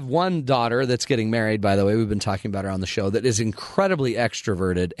have one daughter that's getting married, by the way. We've been talking about her on the show, that is incredibly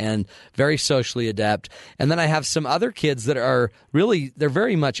extroverted and very socially adept. And then I have some other kids that are they're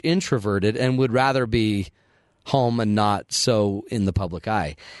very much introverted and would rather be home and not so in the public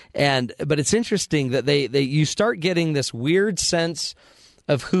eye. But it's interesting that you start getting this weird sense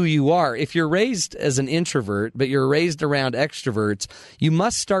of who you are. If you're raised as an introvert, but you're raised around extroverts, you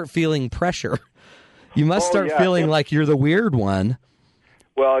must start feeling pressure. You must start feeling like you're the weird one.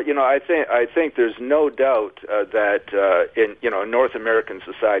 Well, I think there's no doubt that in North American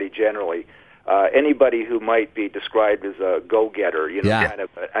society generally, anybody who might be described as a go-getter, kind of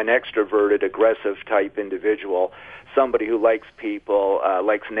an extroverted, aggressive type individual, somebody who likes people,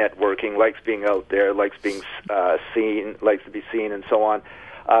 likes networking, likes being out there, likes being seen, likes to be seen, and so on.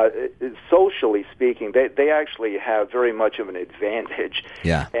 Socially speaking, they actually have very much of an advantage.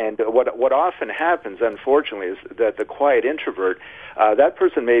 Yeah. And what often happens, unfortunately, is that the quiet introvert, that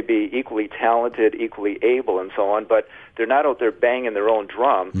person may be equally talented, equally able, and so on, but they're not out there banging their own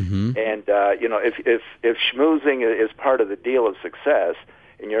drum. Mm-hmm. And if schmoozing is part of the deal of success,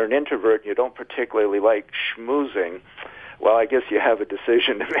 and you're an introvert and you don't particularly like schmoozing, well, I guess you have a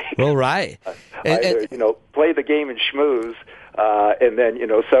decision to make. Well, right. Either, play the game and schmooze, and then,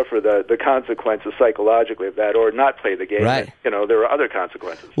 suffer the consequences psychologically of that, or not play the game. Right. And, there are other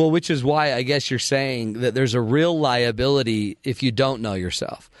consequences. Well, which is why I guess you're saying that there's a real liability if you don't know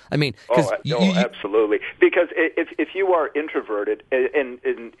yourself. I mean, absolutely. Because if you are introverted and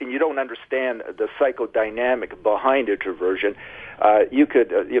you don't understand the psychodynamic behind introversion, you could,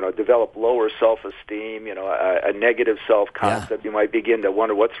 develop lower self-esteem, a negative self-concept. You might begin to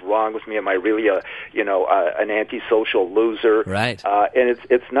wonder, what's wrong with me? Am I really an antisocial loser? Right. And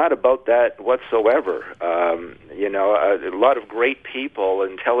it's not about that whatsoever. A lot of great people,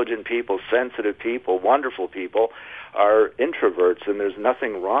 intelligent people, sensitive people, wonderful people are introverts, and there's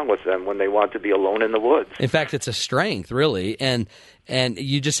nothing wrong with them when they want to be alone in the woods. In fact, it's a strength, really, and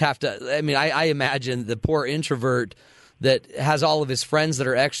you just have to. I mean, I imagine the poor introvert that has all of his friends that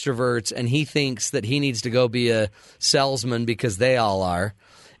are extroverts, and he thinks that he needs to go be a salesman because they all are.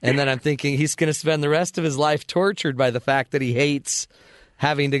 And then I'm thinking he's going to spend the rest of his life tortured by the fact that he hates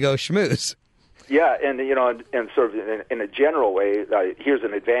having to go schmooze. Yeah, and and sort of in a general way, here's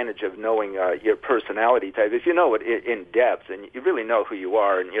an advantage of knowing your personality type. If you know it in depth, and you really know who you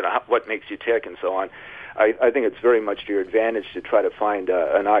are, and what makes you tick, and so on, I think it's very much to your advantage to try to find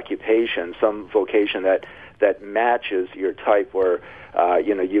an occupation, some vocation that matches your type, where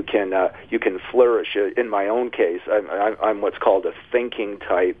you can flourish. In my own case, I'm what's called a thinking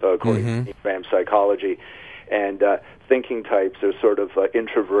type, according to Enneagram psychology, and thinking types are sort of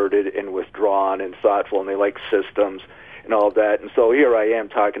introverted and withdrawn and thoughtful, and they like systems and all of that. And so here I am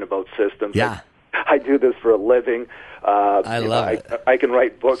talking about systems. Yeah. I do this for a living. I love it. I can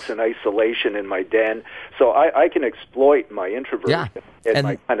write books in isolation in my den, so I can exploit my introversion and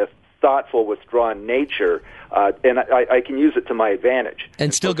my kind of thoughtful, withdrawn nature, and I can use it to my advantage.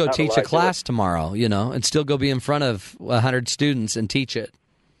 And still go teach a class tomorrow, and still go be in front of 100 students and teach it.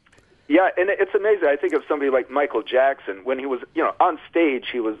 Yeah, and it's amazing. I think of somebody like Michael Jackson. When he was, on stage,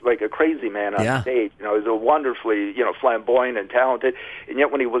 he was like a crazy man on stage. He was a wonderfully, flamboyant and talented. And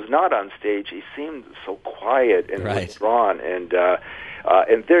yet when he was not on stage, he seemed so quiet and withdrawn. And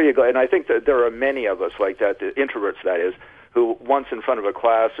there you go. And I think that there are many of us like that, the introverts, that is, who once in front of a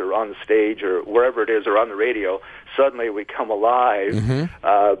class or on stage or wherever it is or on the radio, suddenly we come alive.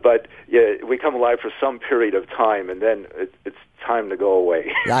 But we come alive for some period of time, and then it's time to go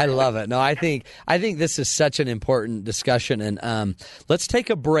away. I love it. No, I think this is such an important discussion, and let's take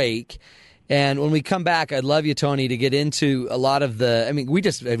a break. And when we come back, I'd love you, Tony, to get into a lot of the. I mean, we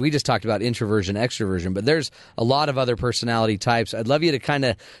just talked about introversion, extroversion, but there's a lot of other personality types. I'd love you to kind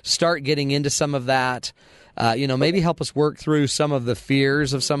of start getting into some of that. Maybe help us work through some of the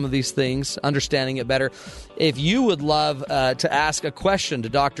fears of some of these things, understanding it better. If you would love to ask a question to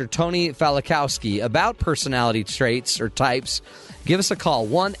Dr. Tony Falkowski about personality traits or types, give us a call,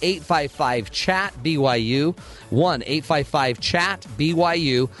 1-855-CHAT-BYU,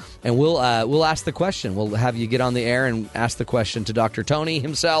 1-855-CHAT-BYU, and we'll ask the question. We'll have you get on the air and ask the question to Dr. Tony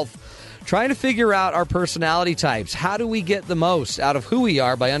himself, trying to figure out our personality types. How do we get the most out of who we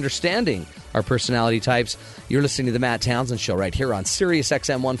are by understanding our personality types? You're listening to The Matt Townsend Show right here on Sirius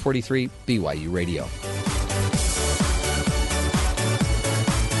XM 143 BYU Radio.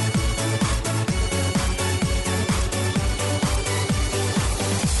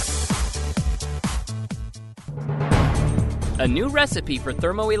 A new recipe for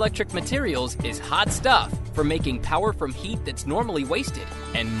thermoelectric materials is hot stuff for making power from heat that's normally wasted,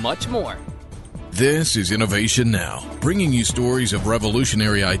 and much more. This is Innovation Now, bringing you stories of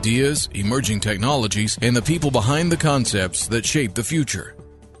revolutionary ideas, emerging technologies, and the people behind the concepts that shape the future.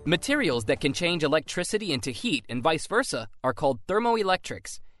 Materials that can change electricity into heat and vice versa are called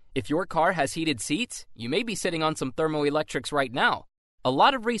thermoelectrics. If your car has heated seats, you may be sitting on some thermoelectrics right now. A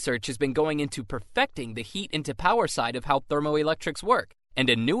lot of research has been going into perfecting the heat into power side of how thermoelectrics work, and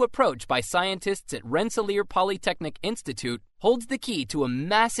a new approach by scientists at Rensselaer Polytechnic Institute holds the key to a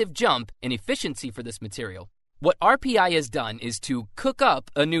massive jump in efficiency for this material. What RPI has done is to cook up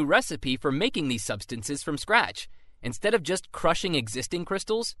a new recipe for making these substances from scratch. Instead of just crushing existing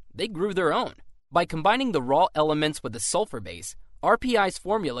crystals, they grew their own. By combining the raw elements with a sulfur base, RPI's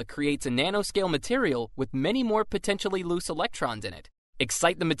formula creates a nanoscale material with many more potentially loose electrons in it.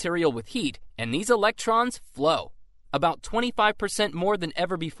 Excite the material with heat, and these electrons flow, about 25% more than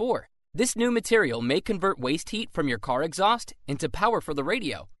ever before. This new material may convert waste heat from your car exhaust into power for the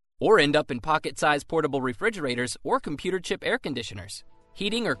radio, or end up in pocket-sized portable refrigerators or computer chip air conditioners.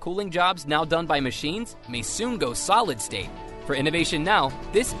 Heating or cooling jobs now done by machines may soon go solid state. For Innovation Now,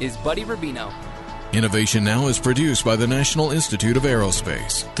 this is Buddy Rubino. Innovation Now is produced by the National Institute of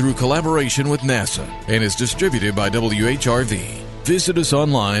Aerospace through collaboration with NASA and is distributed by WHRV. Visit us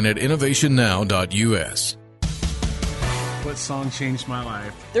online at innovationnow.us. What song changed my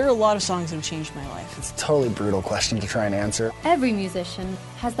life? There are a lot of songs that have changed my life. It's a totally brutal question to try and answer. Every musician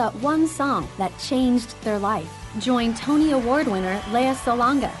has that one song that changed their life. Join Tony Award winner Lea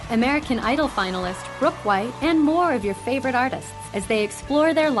Salonga, American Idol finalist Brooke White, and more of your favorite artists as they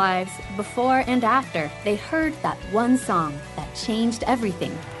explore their lives before and after they heard that one song that changed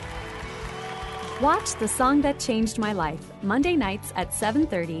everything. Watch The Song That Changed My Life, Monday nights at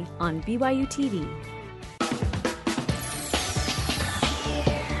 7:30 on BYU TV.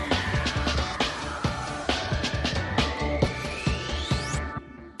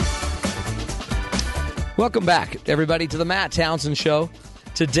 Welcome back, everybody, to the Matt Townsend Show.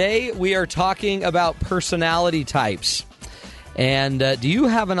 Today, we are talking about personality types. And do you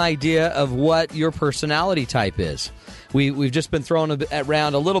have an idea of what your personality type is? We've just been throwing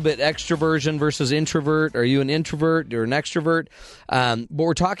around a little bit extroversion versus introvert. Are you an introvert or an extrovert? But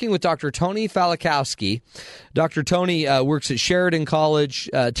we're talking with Dr. Tony Falkowski. Dr. Tony works at Sheridan College,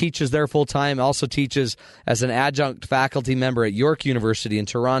 teaches there full-time, also teaches as an adjunct faculty member at York University in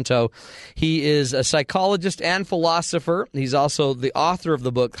Toronto. He is a psychologist and philosopher. He's also the author of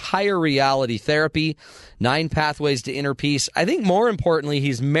the book Higher Reality Therapy, 9 Pathways to Inner Peace. I think more importantly,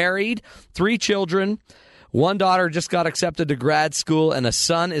 he's married, 3 children. One daughter just got accepted to grad school, and a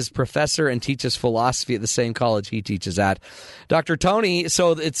son is professor and teaches philosophy at the same college he teaches at. Dr. Tony,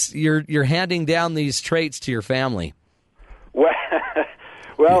 so you're handing down these traits to your family.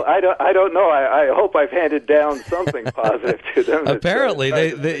 Well, I don't know. I hope I've handed down something positive to them.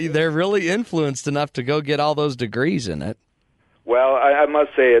 Apparently, they're really influenced enough to go get all those degrees in it. Well, I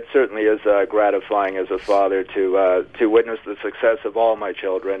must say it certainly is gratifying as a father to witness the success of all my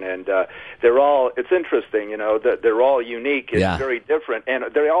children, and they're all. It's interesting, that they're all unique and very different, and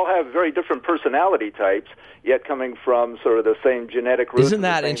they all have very different personality types, yet coming from sort of the same genetic roots. Isn't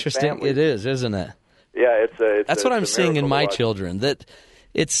that interesting? Family. It is, isn't it? Yeah, that's what I'm seeing in my children. That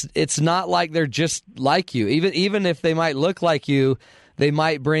it's not like they're just like you. Even if they might look like you, they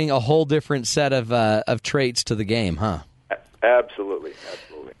might bring a whole different set of traits to the game, huh? Absolutely.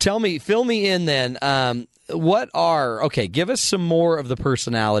 Fill me in then. Give us some more of the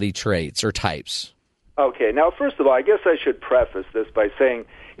personality traits or types. Okay, now first of all, I guess I should preface this by saying,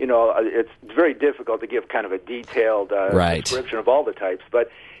 it's very difficult to give kind of a detailed description of all the types,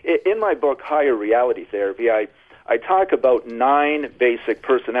 but in my book, Higher Reality Therapy, I talk about 9 basic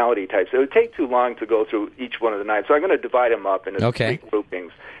personality types. It would take too long to go through each one of the 9, so I'm going to divide them up into 3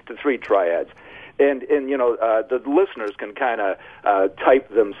 groupings, to 3 triads. And the listeners can kind of type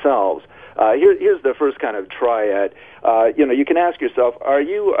themselves. Here's the first kind of triad. You can ask yourself, are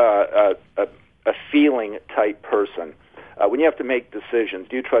you a feeling type person? When you have to make decisions,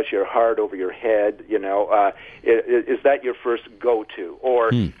 do you trust your heart over your head? Is that your first go-to?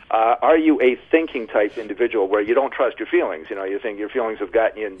 Or are you a thinking type individual where you don't trust your feelings? You think your feelings have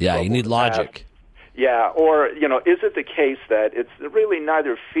gotten you in trouble you need logic. Yeah, or, is it the case that it's really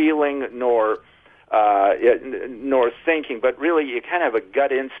neither feeling nor thinking, but really you kind of have a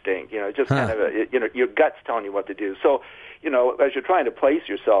gut instinct, just kind of, your gut's telling you what to do. So, as you're trying to place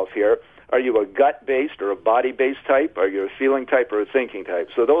yourself here, are you a gut-based or a body-based type? Are you a feeling type or a thinking type?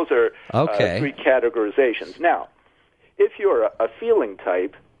 So those are 3 categorizations. Now, if you're a feeling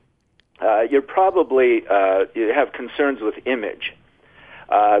type, you're probably, you have concerns with image.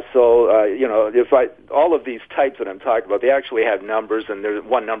 All of these types that I'm talking about, they actually have numbers, and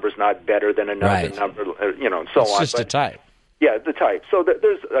one number's not better than another number, and so on. It's just a type. Yeah, the type. So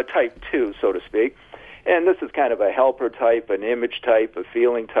there's a type 2, so to speak, and this is kind of a helper type, an image type, a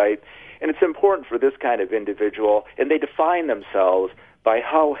feeling type, and it's important for this kind of individual, and they define themselves by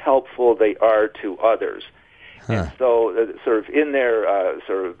how helpful they are to others. And so, in their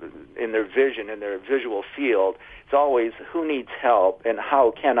vision, in their visual field, it's always who needs help and how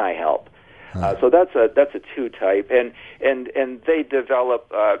can I help. So that's a 2 type, and they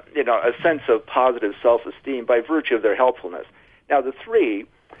develop a sense of positive self-esteem by virtue of their helpfulness. Now the 3.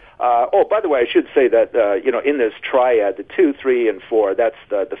 By the way, I should say that in this triad, the 2, 3, and 4, that's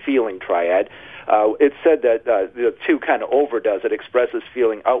the feeling triad. It's said that the 2 kind of overdoes it, expresses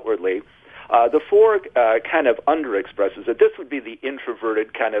feeling outwardly. The 4 kind of underexpresses it. This would be the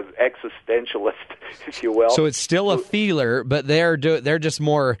introverted kind of existentialist, if you will. So it's still a feeler, but they're just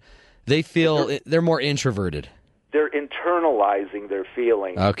more. They feel they're more introverted. They're internalizing their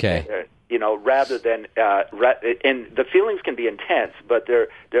feelings. Okay. Rather than and the feelings can be intense, but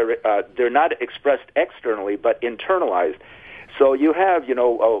they're not expressed externally, but internalized. So you have,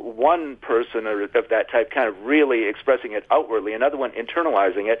 one person of that type kind of really expressing it outwardly, another one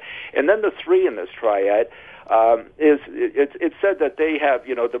internalizing it, and then the 3 in this triad it's said that they have,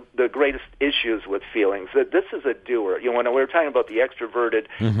 the greatest issues with feelings. That this is a doer. When we were talking about the extroverted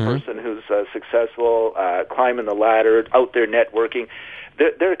person who's successful, climbing the ladder, out there networking.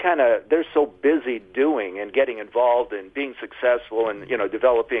 They're so busy doing and getting involved and being successful and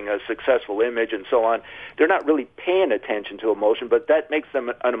developing a successful image and so on. They're not really paying attention to emotion, but that makes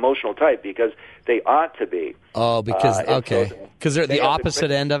them an emotional type because they ought to be. Oh, because they're the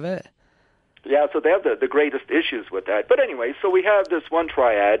opposite end of it. Yeah, so they have the greatest issues with that. But anyway, so we have this one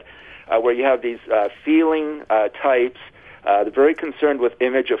triad where you have these feeling types. They're very concerned with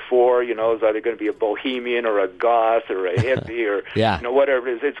image of 4, is either going to be a bohemian or a goth or a hippie or whatever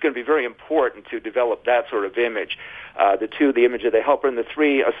it is. It's going to be very important to develop that sort of image. The 2, the image of the helper, and the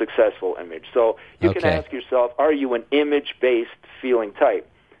 3, a successful image. So you can ask yourself, are you an image-based feeling type?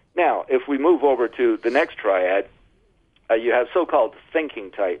 Now, if we move over to the next triad, you have so-called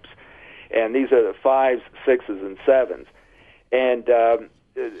thinking types. And these are the 5s, 6s, and 7s. And,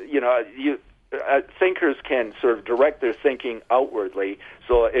 thinkers can sort of direct their thinking outwardly.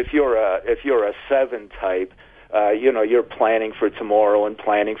 So if you're a 7 type, you're planning for tomorrow and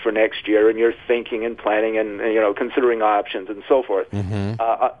planning for next year, and you're thinking and planning and considering options and so forth.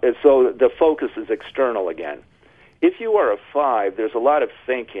 So the focus is external again. If you are a 5, there's a lot of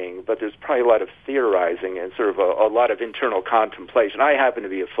thinking, but there's probably a lot of theorizing and sort of a lot of internal contemplation. I happen to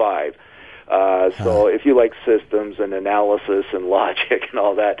be a 5. So if you like systems and analysis and logic and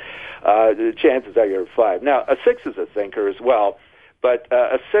all that, the chances are you're a 5. Now, a 6 is a thinker as well, but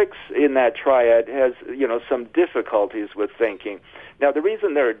a 6 in that triad has, some difficulties with thinking. Now, the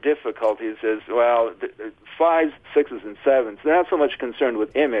reason there are difficulties is, 5s, 6s, and 7s, they're not so much concerned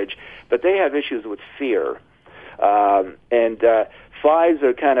with image, but they have issues with fear. And 5s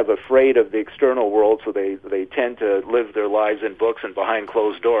are kind of afraid of the external world, so they tend to live their lives in books and behind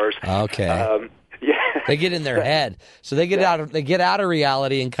closed doors. Okay. They get in their head, so they get out of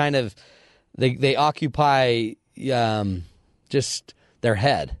reality and kind of they occupy just their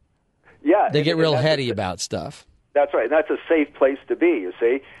head. Yeah, they get real heady about stuff. That's right. And that's a safe place to be, you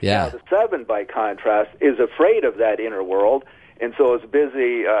see. Yeah. Now, the 7, by contrast, is afraid of that inner world, and so is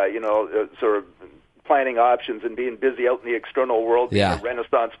busy, sort of planning options and being busy out in the external world, being a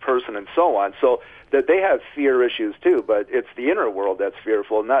Renaissance person and so on. So that they have fear issues too, but it's the inner world that's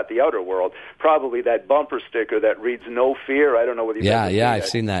fearful, not the outer world. Probably that bumper sticker that reads "No fear." I don't know whether you've ever seen I've that.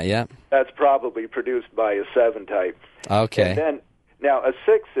 seen that. Yeah, that's probably produced by a 7 type. Okay. And then now a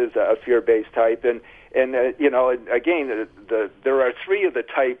 6 is a fear-based type, and again, there are 3 of the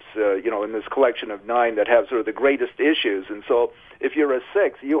types, in this collection of 9 that have sort of the greatest issues. And so, if you're a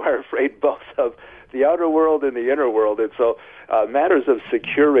 6, you are afraid both of the outer world and the inner world. And so, matters of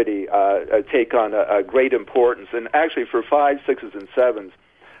security take on a great importance. And actually, for 5, 6s, and 7s,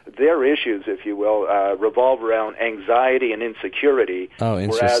 their issues, if you will, revolve around anxiety and insecurity. Oh,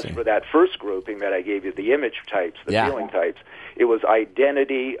 interesting. Whereas for that first grouping that I gave you, the image types, the feeling types, it was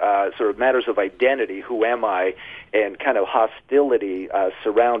identity, sort of matters of identity, who am I, and kind of hostility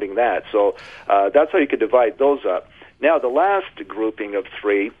surrounding that. So that's how you could divide those up. Now, the last grouping of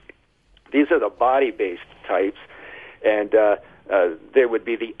 3, these are the body-based types, and there would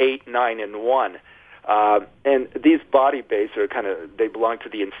be the 8, 9, and 1. And these body-based are they belong to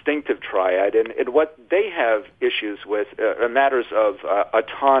the instinctive triad, and what they have issues with are matters of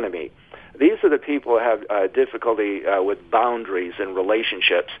autonomy. These are the people who have difficulty with boundaries and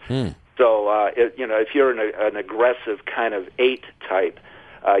relationships. So, if you're an aggressive kind of 8 type,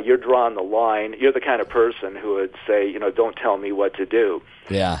 you're drawing the line. You're the kind of person who would say, don't tell me what to do.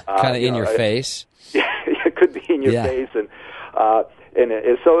 Yeah, kind of in your face. Yeah, it could be in your face, and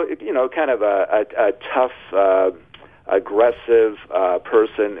so kind of a tough, aggressive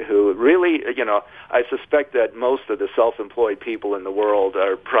person who really, I suspect that most of the self-employed people in the world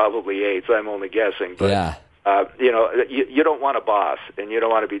are probably 8s. I'm only guessing, but you don't want a boss, and you don't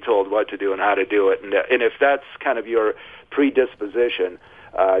want to be told what to do and how to do it. And if that's kind of your predisposition,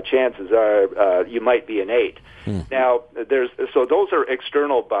 chances are you might be an 8. Now, those are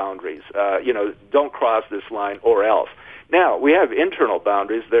external boundaries. Don't cross this line or else. Now, we have internal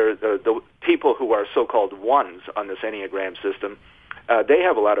boundaries. They're the people who are so-called 1s on this Enneagram system. They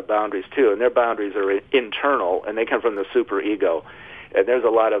have a lot of boundaries, too, and their boundaries are internal, and they come from the superego. And there's a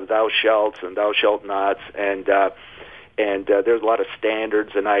lot of thou shalts and thou shalt nots, and there's a lot of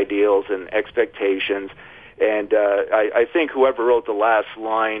standards and ideals and expectations. And I think whoever wrote the last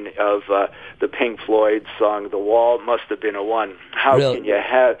line of the Pink Floyd song "The Wall" must have been a 1. How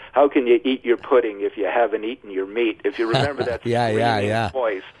can you eat your pudding if you haven't eaten your meat? If you remember that screaming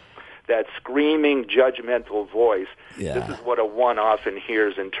voice, that screaming judgmental voice, this is what a 1 often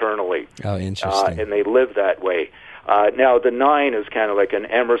hears internally. Oh, interesting. And they live that way. Now, the 9 is kind of like an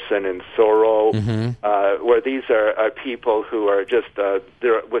Emerson and Thoreau, where these are people who are just,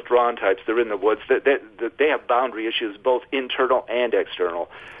 they're withdrawn types. They're in the woods. They have boundary issues, both internal and external.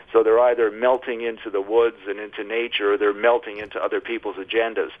 So they're either melting into the woods and into nature, or they're melting into other people's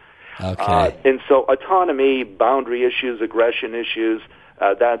agendas. Okay. And so autonomy, boundary issues, aggression issues,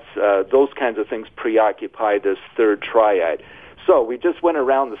 those kinds of things preoccupy this third triad. So we just went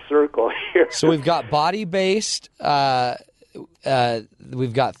around the circle here. So we've got body-based,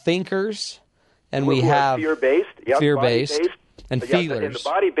 we've got thinkers, and we have fear-based, fear-based, and feelers. And the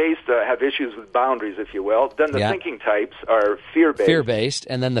body-based have issues with boundaries, if you will. Then the thinking types are fear-based. Fear-based,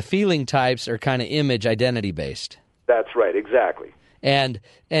 and then the feeling types are kind of image identity-based. That's right, exactly. And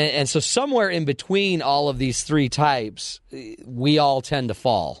so somewhere in between all of these 3 types, we all tend to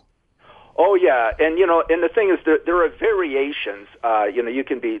fall. Oh, yeah, and and the thing is, there are variations. You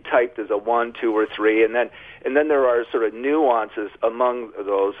can be typed as a 1, 2, or 3, and then there are sort of nuances among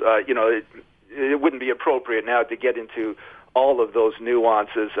those. It wouldn't be appropriate now to get into all of those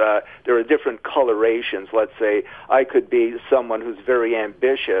nuances. There are different colorations. Let's say I could be someone who's very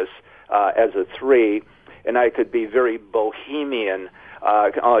ambitious as a 3, and I could be very bohemian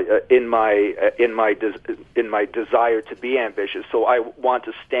in my desire to be ambitious. So I want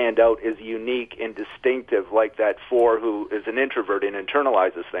to stand out as unique and distinctive, like that 4 who is an introvert and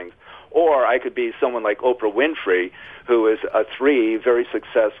internalizes things. Or I could be someone like Oprah Winfrey, who is a 3, very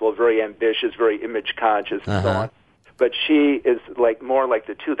successful, very ambitious, very image conscious, and so on. But she is more like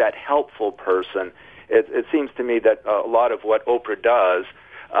the 2, that helpful person. It seems to me that a lot of what Oprah does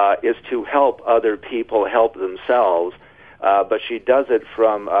is to help other people help themselves. But she does it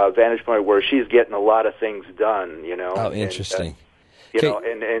from a vantage point where she's getting a lot of things done, Oh, interesting.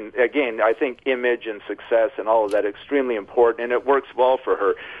 And again, I think image and success and all of that extremely important, and it works well for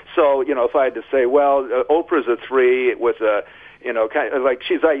her. So, if I had to say, well, Oprah's a 3 with a You know, kind of like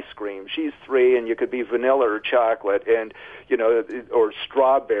she's ice cream. She's 3, and you could be vanilla or chocolate, and or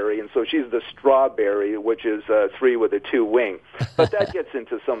strawberry. And so she's the strawberry, which is 3 with a 2 wing. But that gets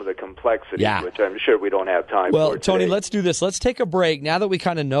into some of the complexities, which I'm sure we don't have time for. Well, Tony, today. let's do this. Let's take a break now that we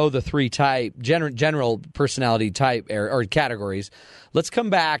kind of know the 3 general personality type or categories. Let's come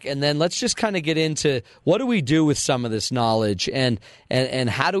back and then let's just kind of get into what do we do with some of this knowledge and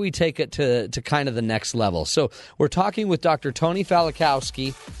how do we take it to kind of the next level. So we're talking with Dr. Tony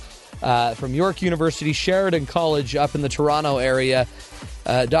Falkowski from York University, Sheridan College up in the Toronto area.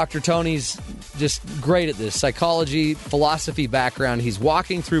 Dr. Tony's just great at this. Psychology, philosophy background. He's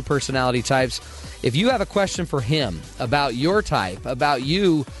walking through personality types. If you have a question for him about your type, about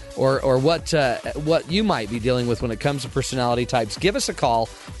you, or what you might be dealing with when it comes to personality types, give us a call,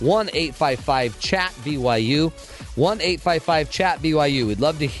 1-855-CHAT-BYU, 1-855-CHAT-BYU. We'd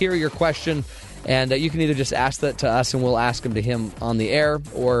love to hear your question, and you can either just ask that to us and we'll ask them to him on the air,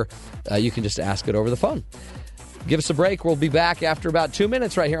 or you can just ask it over the phone. Give us a break. We'll be back after about 2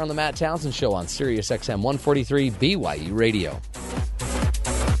 minutes right here on the Matt Townsend Show on Sirius XM 143 BYU Radio.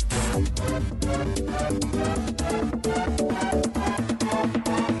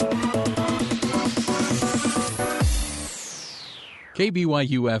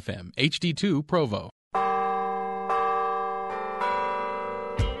 KBYU FM, HD2 Provo.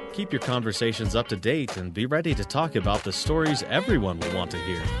 Keep your conversations up to date and be ready to talk about the stories everyone will want to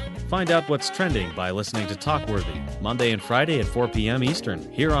hear. Find out what's trending by listening to Talkworthy, Monday and Friday at 4 p.m.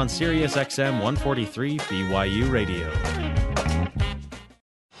 Eastern, here on Sirius XM 143 BYU Radio.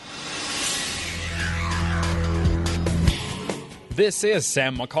 This is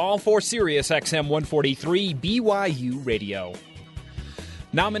Sam McCall for Sirius XM 143 BYU Radio.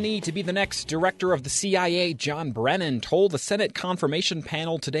 Nominee to be the next director of the CIA, John Brennan, told the Senate confirmation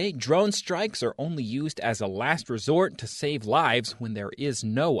panel today drone strikes are only used as a last resort to save lives when there is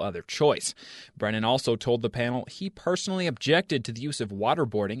no other choice. Brennan also told the panel he personally objected to the use of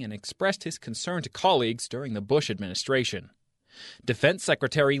waterboarding and expressed his concern to colleagues during the Bush administration. Defense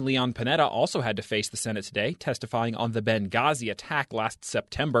Secretary Leon Panetta also had to face the Senate today, testifying on the Benghazi attack last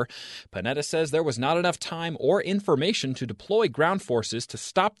September. Panetta says there was not enough time or information to deploy ground forces to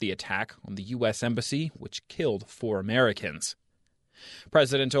stop the attack on the U.S. Embassy, which killed 4 Americans.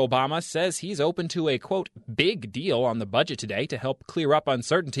 President Obama says he's open to a, quote, big deal on the budget today to help clear up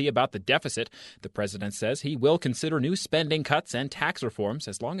uncertainty about the deficit. The president says he will consider new spending cuts and tax reforms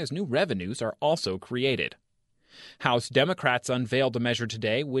as long as new revenues are also created. House Democrats unveiled a measure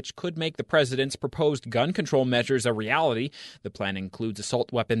today which could make the president's proposed gun control measures a reality. The plan includes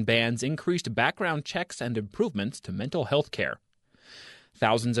assault weapon bans, increased background checks, and improvements to mental health care.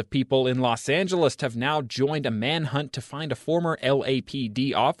 Thousands of people in Los Angeles have now joined a manhunt to find a former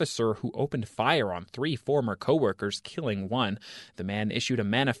LAPD officer who opened fire on 3 former coworkers, killing 1. The man issued a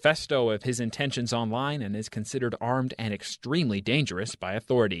manifesto of his intentions online and is considered armed and extremely dangerous by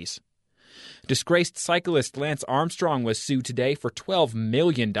authorities. Disgraced cyclist Lance Armstrong was sued today for $12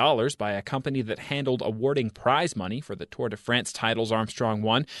 million by a company that handled awarding prize money for the Tour de France titles Armstrong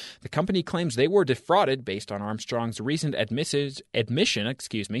won. The company claims they were defrauded based on Armstrong's recent admission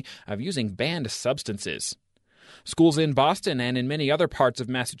of using banned substances. Schools in Boston and in many other parts of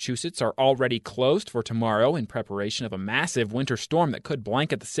Massachusetts are already closed for tomorrow in preparation of a massive winter storm that could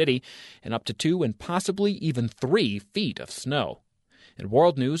blanket the city and up to 2 and possibly even 3 feet of snow. In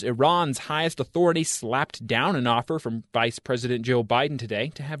world news, Iran's highest authority slapped down an offer from Vice President Joe Biden today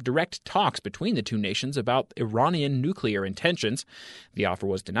to have direct talks between the two nations about Iranian nuclear intentions. The offer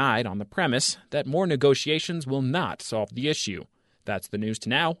was denied on the premise that more negotiations will not solve the issue. That's the news to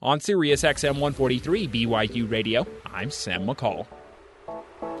now on Sirius XM 143 BYU Radio. I'm Sam McCall.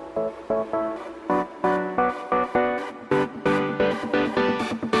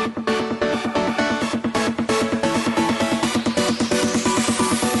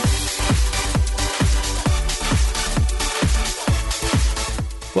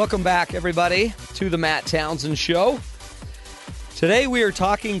 Welcome back, everybody, to the Matt Townsend Show. Today we are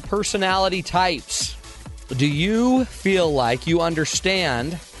talking personality types. Do you feel like you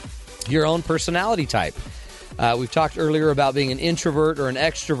understand your own personality type? We've talked earlier about being an introvert or an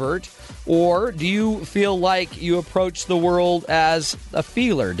extrovert. Or do you feel like you approach the world as a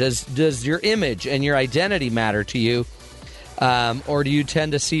feeler? Does your image and your identity matter to you? Or do you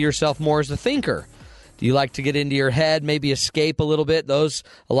tend to see yourself more as a thinker? Do you like to get into your head, maybe escape a little bit? Those,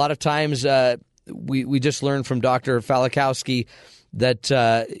 a lot of times, we just learned from Dr. Falkowski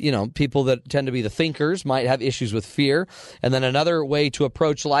that, people that tend to be the thinkers might have issues with fear. And then another way to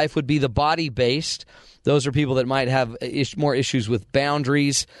approach life would be the body-based. Those are people that might have more issues with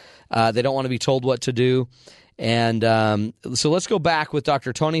boundaries. They don't want to be told what to do. And so let's go back with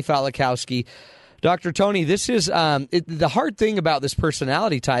Dr. Tony Falkowski. Dr. Tony, this is the hard thing about this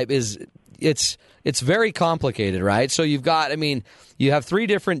personality type is it's very complicated, right? So you have three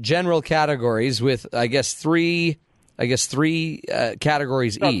different general categories with, I guess, three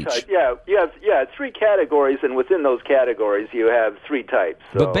categories each. Type. Yeah, you have three categories, and within those categories, you have three types.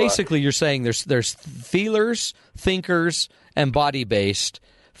 So, but basically, you're saying there's feelers, thinkers, and body-based.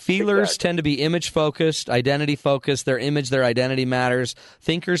 Feelers tend to be image-focused, identity-focused. Their image, their identity matters.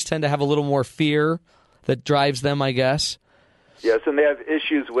 Thinkers tend to have a little more fear that drives them, I guess. Yes, and they have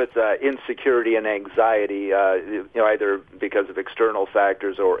issues with insecurity and anxiety, either because of external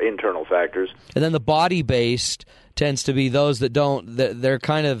factors or internal factors. And then the body-based tends to be those that they're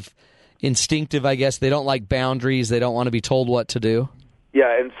kind of instinctive, I guess. They don't like boundaries. They don't want to be told what to do.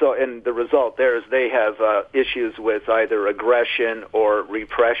 Yeah, and the result there is they have issues with either aggression or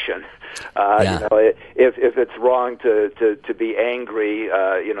repression. If it's wrong to be angry,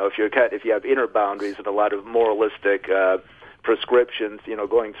 if you have inner boundaries and a lot of moralistic prescriptions,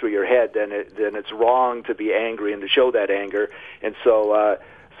 going through your head, then it's wrong to be angry and to show that anger. And so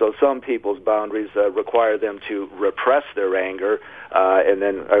some people's boundaries require them to repress their anger, and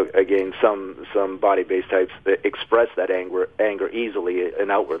then again, some body-based types that express that anger easily and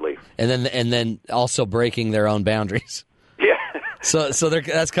outwardly. And then also breaking their own boundaries. Yeah. So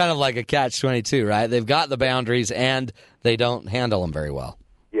that's kind of like a catch-22, right? They've got the boundaries and they don't handle them very well.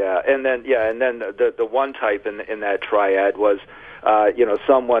 Yeah, and then the one type in that triad was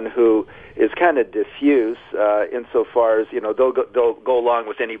someone who is kind of diffuse insofar as they'll go along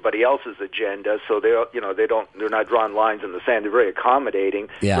with anybody else's agenda, so they're not drawing lines in the sand. They're very accommodating,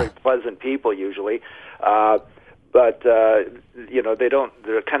 very pleasant people usually, but they're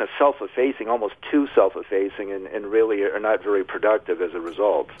kind of self-effacing, almost too self-effacing, and really are not very productive as a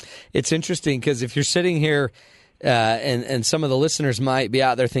result. It's interesting because if you're sitting here. And some of the listeners might be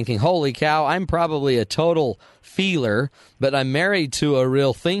out there thinking, holy cow, I'm probably a total feeler, but I'm married to a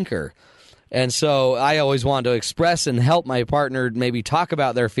real thinker. And so I always want to express and help my partner maybe talk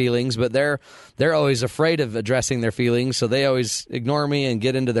about their feelings, but they're always afraid of addressing their feelings, so they always ignore me and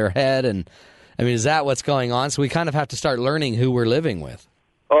get into their head. And I mean, is that what's going on? So we kind of have to start learning who we're living with.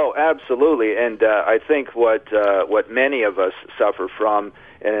 Oh, absolutely. And I think what many of us suffer from,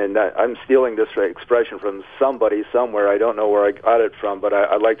 and I'm stealing this expression from somebody somewhere. I don't know where I got it from, but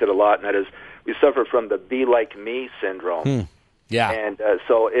I liked it a lot, and that is we suffer from the be like me syndrome. Yeah. And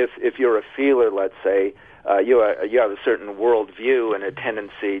so if you're a feeler, let's say, you have a certain worldview and a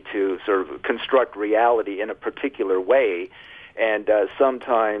tendency to sort of construct reality in a particular way. And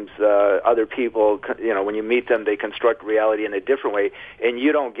sometimes other people, when you meet them, they construct reality in a different way, and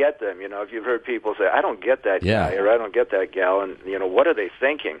you don't get them. If you've heard people say, I don't get that guy or I don't get that gal, and, what are they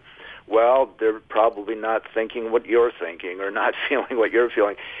thinking? Well, they're probably not thinking what you're thinking or not feeling what you're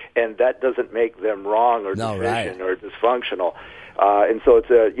feeling, and that doesn't make them wrong or deficient or dysfunctional. And so it's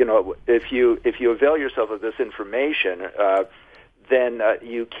if you avail yourself of this information, then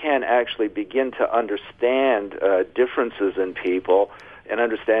you can actually begin to understand differences in people and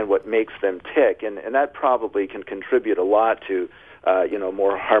understand what makes them tick, and that probably can contribute a lot to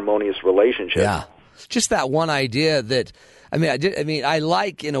more harmonious relationships. Yeah, just that one idea that I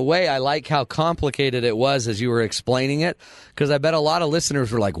like how complicated it was as you were explaining it, because I bet a lot of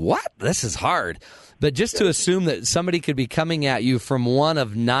listeners were like, "What? This is hard." But just to assume that somebody could be coming at you from one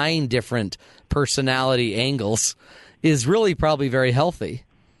of 9 different personality angles is really probably very healthy.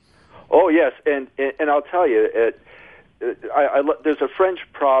 Oh yes, and I'll tell you, there's a French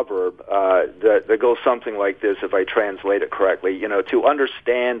proverb that goes something like this, if I translate it correctly. To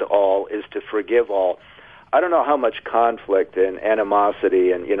understand all is to forgive all. I don't know how much conflict and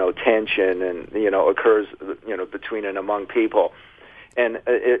animosity and tension and occurs between and among people, and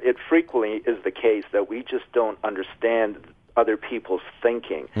it frequently is the case that we just don't understand other people's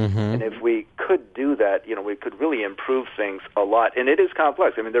thinking. Mm-hmm. And if we could do that, we could really improve things a lot. And it is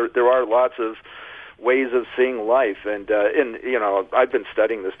complex. I mean, there are lots of ways of seeing life, and I've been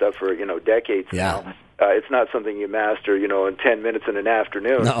studying this stuff for decades now. It's not something you master in 10 minutes in an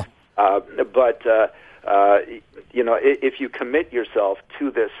afternoon. No. But if you commit yourself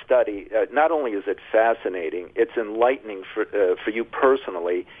to this study, not only is it fascinating, it's enlightening for you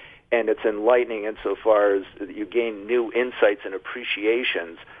personally. And it's enlightening insofar as you gain new insights and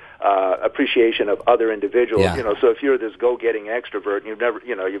appreciation of other individuals. Yeah. So if you're this go-getting extrovert,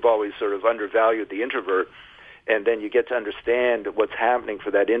 and you've always sort of undervalued the introvert, and then you get to understand what's happening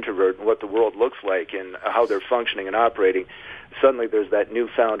for that introvert and what the world looks like and how they're functioning and operating, suddenly there's that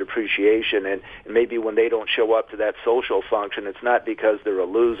newfound appreciation. And maybe when they don't show up to that social function, it's not because they're a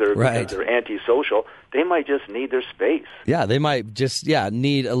loser, Right. because they're antisocial. They might just need their space. Yeah, they might just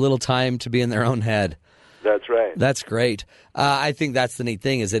need a little time to be in their own head. That's right. That's great. I think that's the neat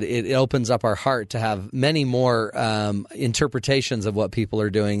thing is that it opens up our heart to have many more interpretations of what people are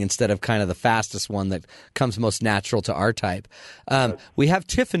doing instead of kind of the fastest one that comes most natural to our type. We have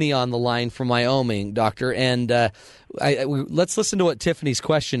Tiffany on the line from Wyoming, Doctor, and let's listen to what Tiffany's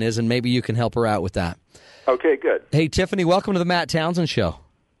question is, and maybe you can help her out with that. Okay, good. Hey, Tiffany, welcome to the Matt Townsend Show.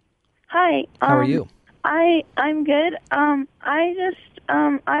 Hi. How are you? I'm good. I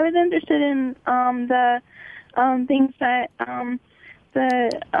was interested in the things that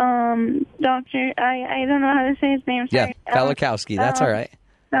the doctor, I don't know how to say his name. Sorry. Yeah, Falkowski. That's all right.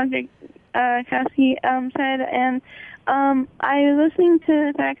 Dr. Kowski said, and I was listening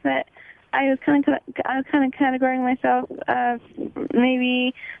to the fact that I was kind of categorizing myself,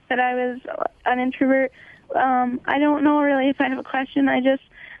 maybe that I was an introvert. I don't know really if I have a question. I was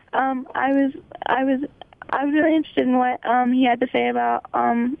really interested in what he had to say about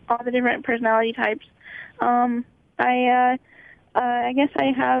all the different personality types. I guess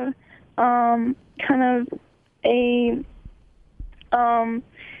I have kind of a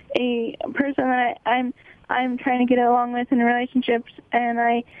person that I'm trying to get along with in relationships, and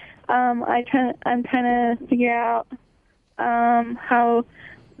I'm trying to figure out how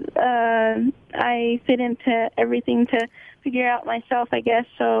I fit into everything to figure out myself, I guess.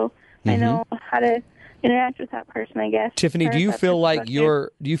 So I know how to interact with that person, I guess. Tiffany, do you feel like you're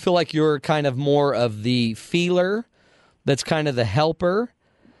kind of more of the feeler, that's kind of the helper,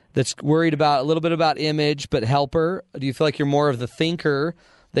 that's worried about a little bit about image but helper? Do you feel like you're more of the thinker,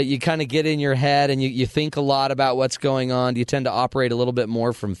 that you kind of get in your head and you think a lot about what's going on? Do you tend to operate a little bit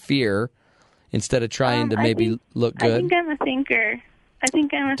more from fear instead of trying to maybe look good? I think I'm a thinker.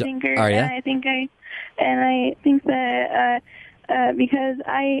 Are you? And I think that because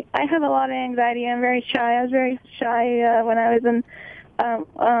I have a lot of anxiety. I'm very shy. I was very shy when I was in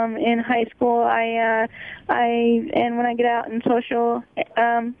high school. And when I get out in social,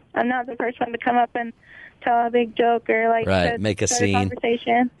 I'm not the first one to come up and tell a big joke or make a start scene.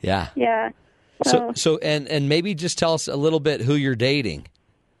 Conversation. Yeah. Yeah. So and maybe just tell us a little bit who you're dating,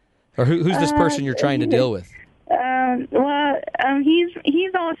 or who's this person you're trying to deal with.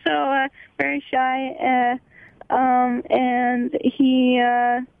 He's also very shy, and he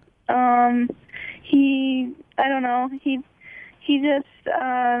I don't know, he just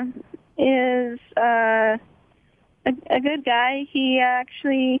is a good guy. He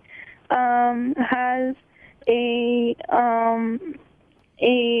actually has a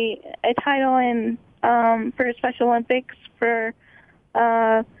title in for Special Olympics for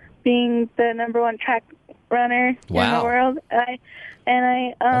being the #1 track runner in the world.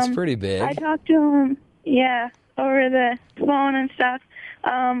 That's pretty big. I talked to him, over the phone and stuff.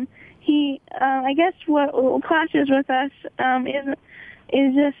 He, I guess, what clashes with us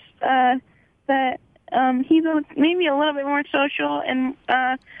is just that he's maybe a little bit more social and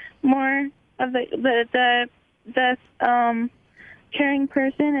more of the caring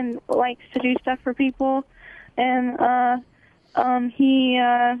person and likes to do stuff for people, and he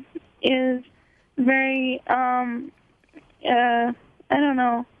is very I don't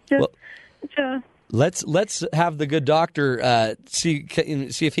know, just so. Let's have the good doctor see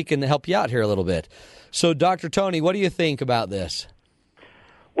if he can help you out here a little bit. So, Dr. Tony, what do you think about this?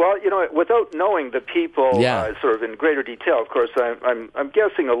 Well, without knowing the people sort of in greater detail, of course, I'm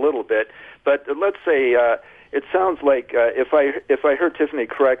guessing a little bit. But let's say it sounds like if I heard Tiffany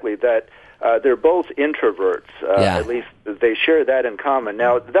correctly that they're both introverts. At least they share that in common.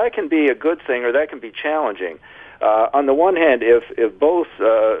 Now, that can be a good thing, or that can be challenging. On the one hand, if both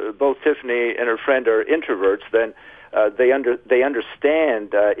Tiffany and her friend are introverts, then they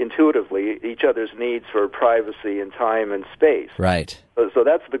understand intuitively each other's needs for privacy and time and space. Right. So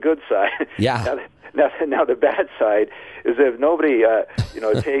that's the good side. Yeah. Now the bad side is if nobody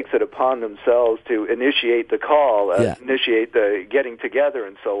takes it upon themselves to initiate the call, initiate the getting together,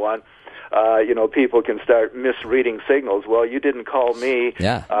 and so on. People can start misreading signals. Well, you didn't call me.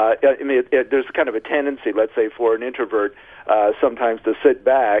 Yeah. There's kind of a tendency, let's say, for an introvert sometimes to sit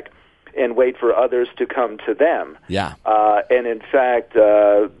back and wait for others to come to them. Yeah. And in fact,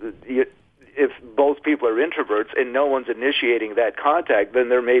 if both people are introverts and no one's initiating that contact, then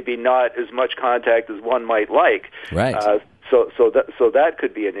there may be not as much contact as one might like. Right. So that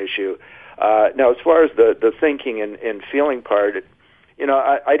could be an issue. Now, as far as the thinking and feeling part,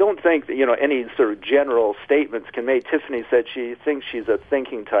 I don't think that, any sort of general statements can make. Tiffany said she thinks she's a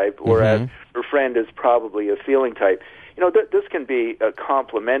thinking type, whereas her friend is probably a feeling type. This can be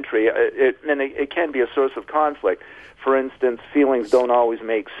complementary, and it can be a source of conflict. For instance, feelings don't always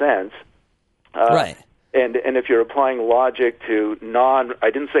make sense. Right. And if you're applying logic to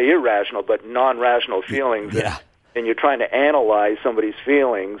I didn't say irrational, but non-rational feelings, and you're trying to analyze somebody's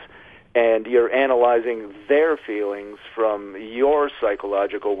feelings, and you're analyzing their feelings from your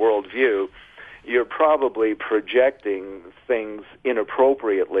psychological worldview, you're probably projecting things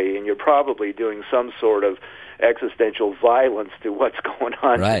inappropriately, and you're probably doing some sort of existential violence to what's going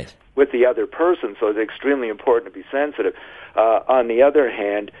on with the other person. So it's extremely important to be sensitive. On the other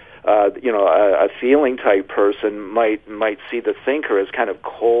hand, a feeling type person might see the thinker as kind of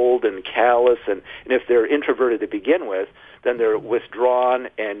cold and callous, and if they're introverted to begin with, then they're withdrawn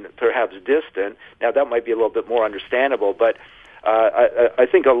and perhaps distant. Now that might be a little bit more understandable, but I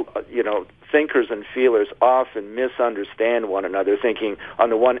think thinkers and feelers often misunderstand one another.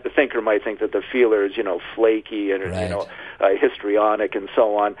 The thinker might think that the feeler is flaky and histrionic and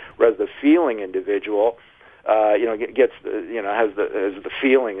so on, whereas the feeling individual gets has the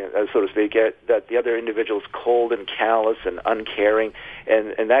feeling, so to speak, that the other individual is cold and callous and uncaring,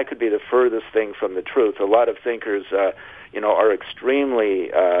 and that could be the furthest thing from the truth. A lot of thinkers are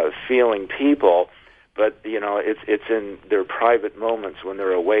extremely feeling people, but it's in their private moments when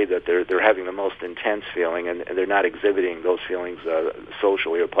they're away that they're having the most intense feeling, and they're not exhibiting those feelings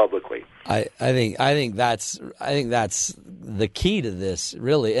socially or publicly. I think that's the key to this,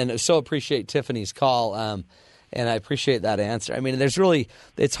 really, and so appreciate Tiffany's call, and I appreciate that answer. I mean,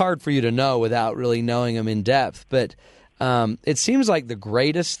 it's hard for you to know without really knowing them in depth, but it seems like the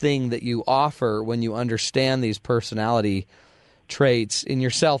greatest thing that you offer when you understand these personality traits in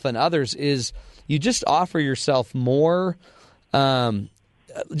yourself and others is you just offer yourself more,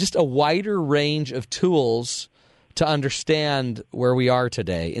 just a wider range of tools to understand where we are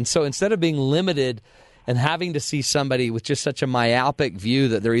today. And so instead of being limited and having to see somebody with just such a myopic view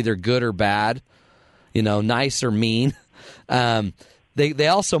that they're either good or bad, nice or mean, they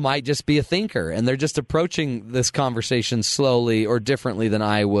also might just be a thinker, and they're just approaching this conversation slowly or differently than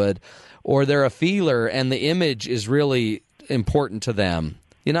I would, or they're a feeler, and the image is really important to them.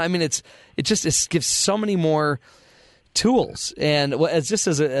 It gives so many more tools, and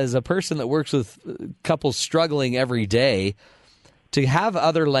as a person that works with couples struggling every day, to have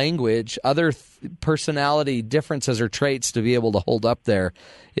other language, other personality differences or traits to be able to hold up there,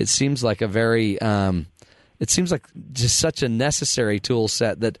 it seems like just such a necessary tool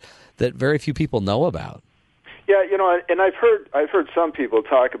set that very few people know about. Yeah, and I've heard some people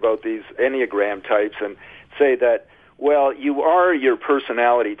talk about these Enneagram types and say that, well, you are your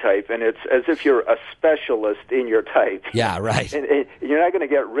personality type, and it's as if you're a specialist in your type. Yeah, right. And you're not going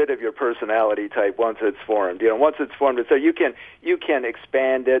to get rid of your personality type once it's formed. Once it's formed, so you can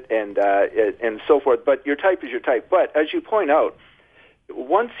expand it and so forth. But your type is your type. But as you point out,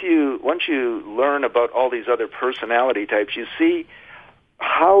 once you learn about all these other personality types, you see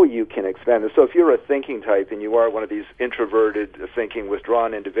how you can expand it. So if you're a thinking type and you are one of these introverted, thinking,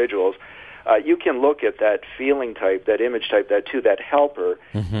 withdrawn individuals, you can look at that feeling type, that image type, that helper,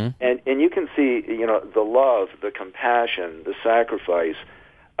 and you can see the love, the compassion, the sacrifice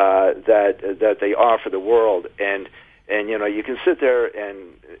that they offer the world, and you can sit there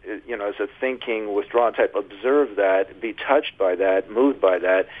and as a thinking, withdrawn type, observe that, be touched by that, moved by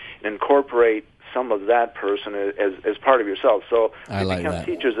that, and incorporate some of that person as part of yourself. So I you become that.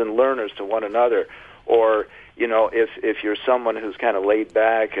 teachers and learners to one another. Or if you're someone who's kind of laid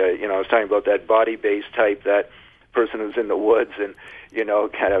back, I was talking about that body-based type, that person who's in the woods and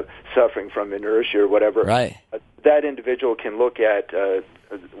kind of suffering from inertia or whatever. Right. That individual can look at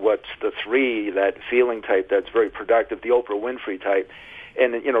what's the three, that feeling type that's very productive, the Oprah Winfrey type,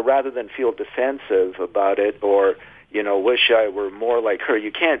 and rather than feel defensive about it or wish I were more like her.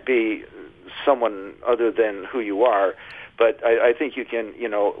 You can't be someone other than who you are. But I think you can,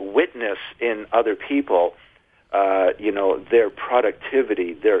 witness in other people, their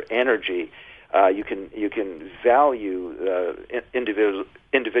productivity, their energy. You can value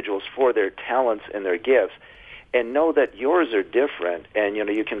individuals for their talents and their gifts, and know that yours are different. And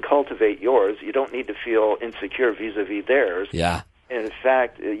you can cultivate yours. You don't need to feel insecure vis-a-vis theirs. Yeah. And in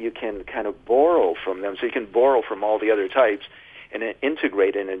fact, you can kind of borrow from them. So you can borrow from all the other types and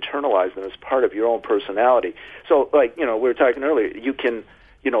integrate and internalize them as part of your own personality. So, like, we were talking earlier, you can,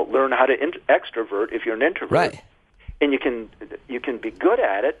 learn how to extrovert if you're an introvert. Right. And you can be good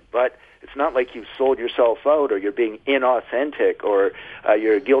at it, but it's not like you've sold yourself out or you're being inauthentic or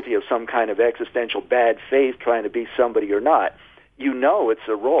you're guilty of some kind of existential bad faith trying to be somebody you're not. you know it's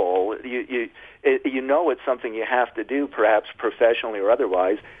a role. You know it's something you have to do, perhaps professionally or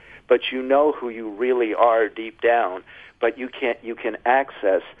otherwise, but you know who you really are deep down. But you can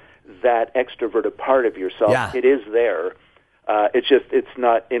access that extroverted part of yourself. Yeah. It is there. It's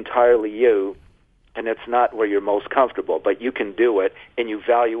not entirely you, and it's not where you're most comfortable. But you can do it, and you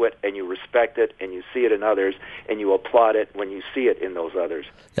value it, and you respect it, and you see it in others, and you applaud it when you see it in those others.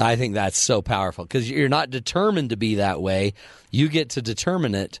 I think that's so powerful because you're not determined to be that way. You get to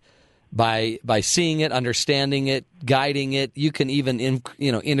determine it by seeing it, understanding it, guiding it. You can even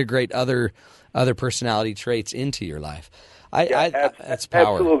integrate other personality traits into your life. That's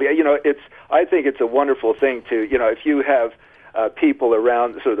power. Absolutely. I think it's a wonderful thing to, if you have people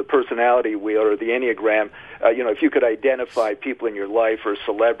around sort of the personality wheel or the Enneagram, if you could identify people in your life or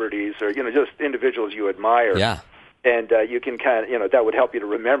celebrities or, just individuals you admire. Yeah. And you can kind of, that would help you to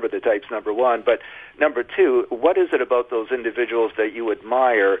remember the types, number one. But number two, what is it about those individuals that you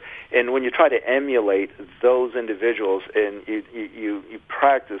admire? And when you try to emulate those individuals and you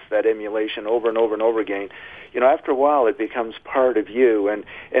practice that emulation over and over and over again, after a while it becomes part of you.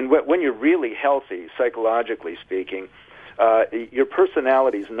 And when you're really healthy, psychologically speaking, your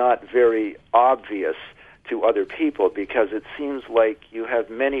personality is not very obvious to other people because it seems like you have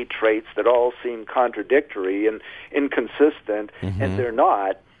many traits that all seem contradictory and inconsistent, and they're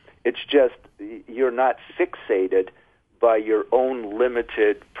not. It's just you're not fixated by your own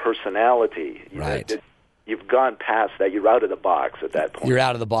limited personality. Right. You've gone past that. You're out of the box at that point. You're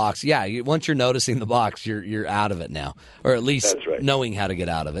out of the box. Yeah, once you're noticing the box, you're out of it now, or at least knowing how to get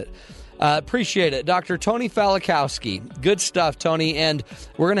out of it. Appreciate it. Dr. Tony Falkowski. Good stuff, Tony. And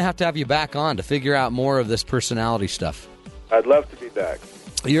we're going to have you back on to figure out more of this personality stuff. I'd love to be back.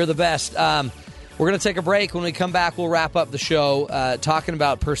 You're the best. We're going to take a break. When we come back, we'll wrap up the show talking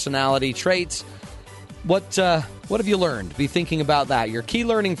about personality traits. What have you learned? Be thinking about that. Your key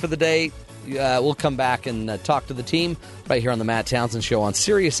learning for the day. We'll come back and talk to the team right here on the Matt Townsend Show on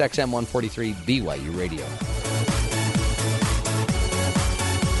Sirius XM 143 BYU Radio.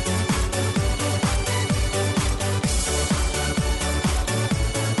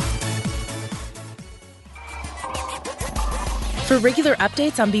 For regular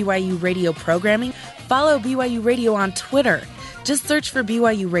updates on BYU Radio programming, follow BYU Radio on Twitter. Just search for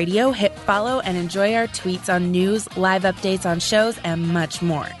BYU Radio, hit follow, and enjoy our tweets on news, live updates on shows, and much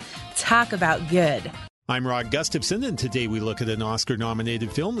more. Talk about good. I'm Rod Gustafson, and today we look at an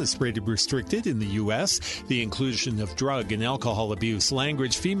Oscar-nominated film that's rated restricted in the U.S. The inclusion of drug and alcohol abuse,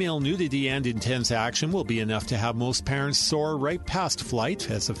 language, female nudity, and intense action will be enough to have most parents soar right past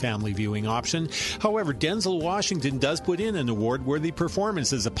Flight as a family viewing option. However, Denzel Washington does put in an award-worthy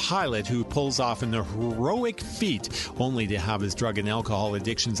performance as a pilot who pulls off an heroic feat, only to have his drug and alcohol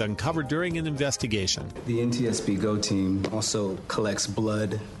addictions uncovered during an investigation. The NTSB GO team also collects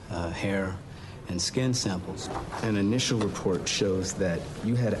blood, hair, and skin samples. An initial report shows that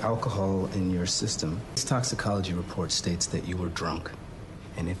you had alcohol in your system. This toxicology report states that you were drunk.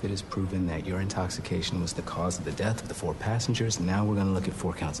 And if it is proven that your intoxication was the cause of the death of the 4 passengers, now we're going to look at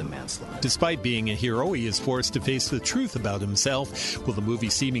 4 counts of manslaughter. Despite being a hero, he is forced to face the truth about himself. While the movie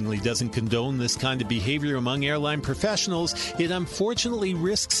seemingly doesn't condone this kind of behavior among airline professionals, it unfortunately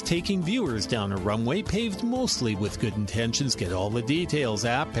risks taking viewers down a runway paved mostly with good intentions. Get all the details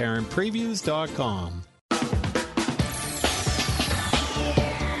at parentpreviews.com.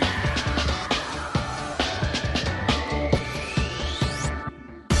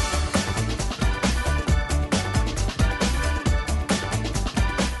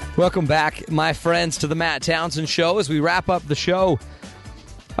 Welcome back, my friends, to the Matt Townsend Show. As we wrap up the show,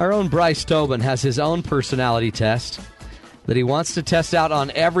 our own Bryce Tobin has his own personality test that he wants to test out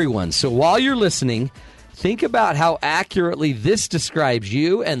on everyone. So while you're listening, think about how accurately this describes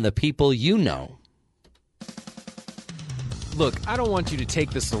you and the people you know. Look, I don't want you to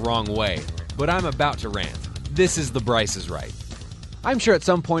take this the wrong way, but I'm about to rant. This is the Bryce is Right. I'm sure at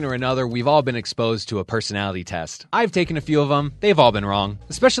some point or another we've all been exposed to a personality test. I've taken a few of them. They've all been wrong,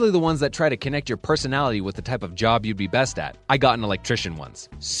 especially the ones that try to connect your personality with the type of job you'd be best at. I got an electrician once.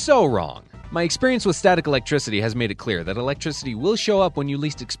 So wrong. My experience with static electricity has made it clear that electricity will show up when you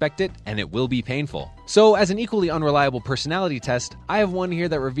least expect it, and it will be painful. So, as an equally unreliable personality test, I have one here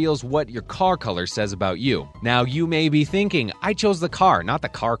that reveals what your car color says about you. Now, you may be thinking, I chose the car, not the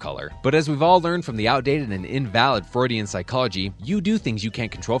car color. But as we've all learned from the outdated and invalid Freudian psychology, you do things you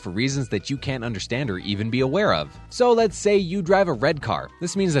can't control for reasons that you can't understand or even be aware of. So, let's say you drive a red car.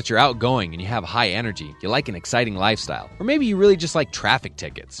 This means that you're outgoing and you have high energy. You like an exciting lifestyle. Or maybe you really just like traffic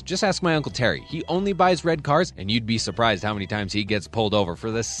tickets. Just ask my Uncle Terry. He only buys red cars, and you'd be surprised how many times he gets pulled over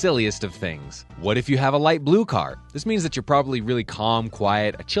for the silliest of things. What if you have a light blue car? This means that you're probably really calm,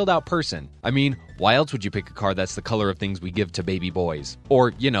 quiet, a chilled out person. I mean, why else would you pick a car that's the color of things we give to baby boys?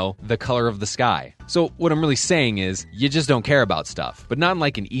 Or, the color of the sky. So what I'm really saying is, you just don't care about stuff. But not in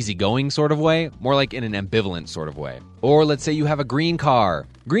like an easygoing sort of way, more like in an ambivalent sort of way. Or let's say you have a green car.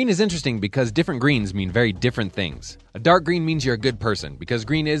 Green is interesting because different greens mean very different things. A dark green means you're a good person, because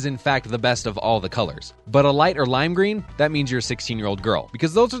green is in fact the best of all the colors. But a light or lime green, that means you're a 16-year-old girl,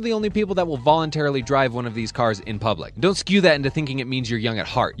 because those are the only people that will voluntarily drive one of these cars in public. Don't skew that into thinking it means you're young at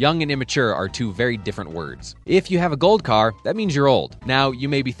heart. Young and immature are two very different words. If you have a gold car, that means you're old. Now, you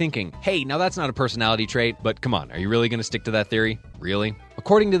may be thinking, hey, now that's not a personality trait, but come on, are you really going to stick to that theory? Really?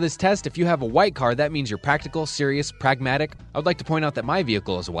 According to this test, if you have a white car, that means you're practical, serious, pragmatic. I would like to point out that my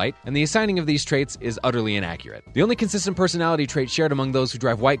vehicle is white, and the assigning of these traits is utterly inaccurate. The only consistent personality trait shared among those who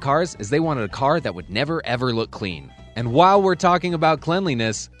drive white cars is they wanted a car that would never ever look clean. And while we're talking about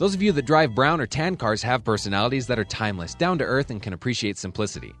cleanliness, those of you that drive brown or tan cars have personalities that are timeless, down to earth, and can appreciate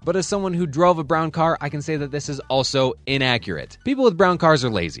simplicity. But as someone who drove a brown car, I can say that this is also inaccurate. People with brown cars are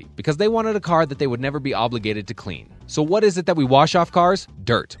lazy because they wanted a car that they would never be obligated to clean. So what is it that we wash off cars?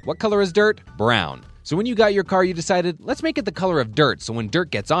 Dirt. What color is dirt? Brown. So when you got your car, you decided, let's make it the color of dirt, so when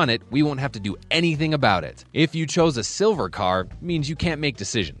dirt gets on it, we won't have to do anything about it. If you chose a silver car, it means you can't make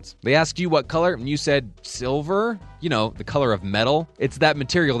decisions. They asked you what color, and you said, silver? The color of metal. It's that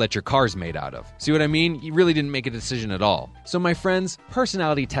material that your car's made out of. See what I mean? You really didn't make a decision at all. So my friends,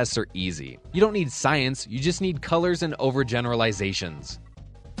 personality tests are easy. You don't need science, you just need colors and overgeneralizations.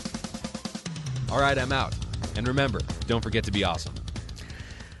 All right, I'm out. And remember, don't forget to be awesome.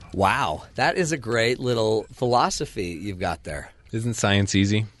 Wow, that is a great little philosophy you've got there. Isn't science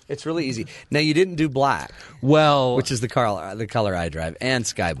easy? It's really easy. Now, you didn't do black. Well, which is the color I drive, and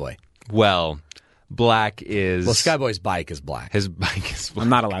Skyboy. Well, black is... Well, Skyboy's bike is black. His bike is black. I'm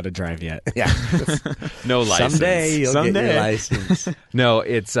not allowed to drive yet. Yeah. No license. Someday you'll get your license. No,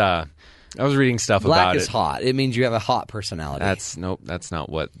 it's... I was reading stuff black about it. Black is hot. It means you have a hot personality. That's not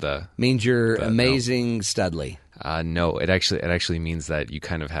what the... Means you're amazing studly. No, it actually means that you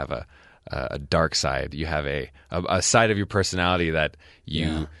kind of have a dark side. You have a side of your personality that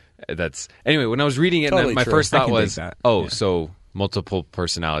you that's anyway. When I was reading it, totally my true. first thought was, so multiple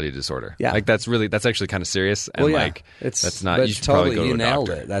personality disorder. Yeah, like that's actually kind of serious. And that's not. You should totally, probably go to a nailed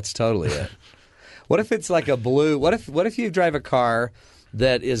doctor. it. That's totally it. What if it's like a blue? What if you drive a car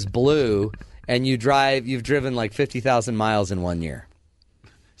that is blue and you've driven like 50,000 miles in 1 year?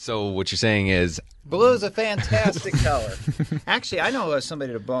 So what you're saying is blue is a fantastic color. Actually, I know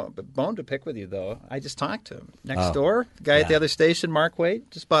somebody to bone to pick with you, though. I just talked to him. Next door, the guy at the other station, Mark Waite,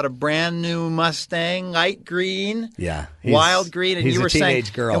 just bought a brand new Mustang, light green. Yeah. Wild green. And he's you were a teenage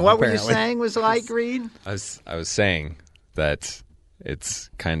saying, girl, and what apparently. were you saying was light green? I was saying that it's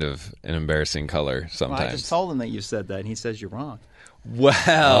kind of an embarrassing color sometimes. Well, I just told him that you said that, and he says you're wrong.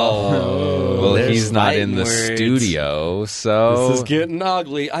 Well, he's not in the studio, so... This is getting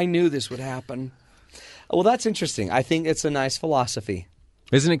ugly. I knew this would happen. Well, that's interesting. I think it's a nice philosophy.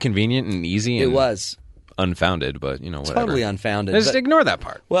 Isn't it convenient and easy? And it was. Unfounded, but, whatever. Totally unfounded. Just ignore that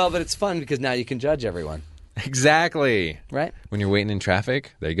part. Well, but it's fun because now you can judge everyone. Exactly. Right? When you're waiting in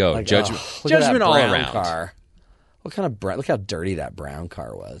traffic, there you go. Like, Judgment all around. Car. What kind of look how dirty that brown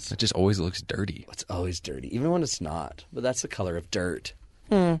car was. It just always looks dirty. It's always dirty, even when it's not. But that's the color of dirt.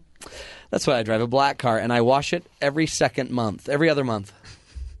 That's why I drive a black car, and I wash it every other month.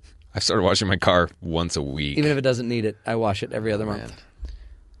 I've started washing my car once a week. Even if it doesn't need it, I wash it every other month.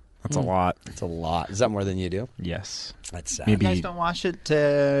 That's a lot. That's a lot. Is that more than you do? Yes. That's sad. You guys don't wash it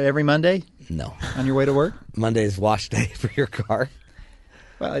every Monday? No. On your way to work? Monday is wash day for your car.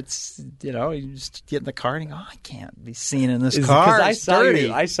 Well, it's, you just get in the car and you go, I can't be seen in this car. I dirty.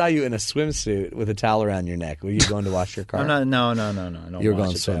 saw you in a swimsuit with a towel around your neck. Were you going to wash your car? No. I don't You were wash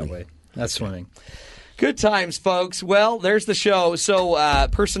going it swimming. that way. That's swimming. Good times, folks. Well, there's the show. So,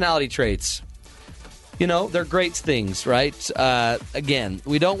 personality traits. They're great things, right? Again,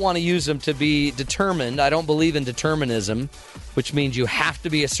 we don't want to use them to be determined. I don't believe in determinism, which means you have to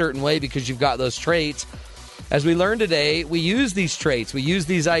be a certain way because you've got those traits. As we learned today, we use these traits. We use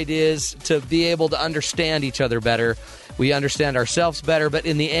these ideas to be able to understand each other better. We understand ourselves better, but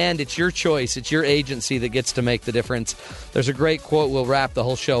in the end, it's your choice. It's your agency that gets to make the difference. There's a great quote. We'll wrap the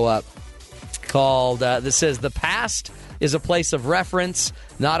whole show up called, this says, "The past is a place of reference,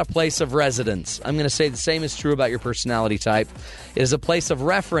 not a place of residence. I'm going to say the same is true about your personality type. It is a place of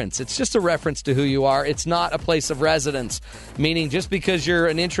reference. It's just a reference to who you are. It's not a place of residence, meaning just because you're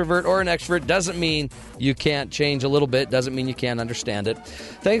an introvert or an extrovert doesn't mean you can't change a little bit, doesn't mean you can't understand it.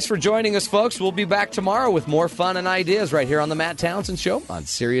 Thanks for joining us, folks. We'll be back tomorrow with more fun and ideas right here on the Matt Townsend Show on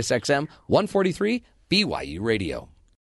Sirius XM 143 BYU Radio.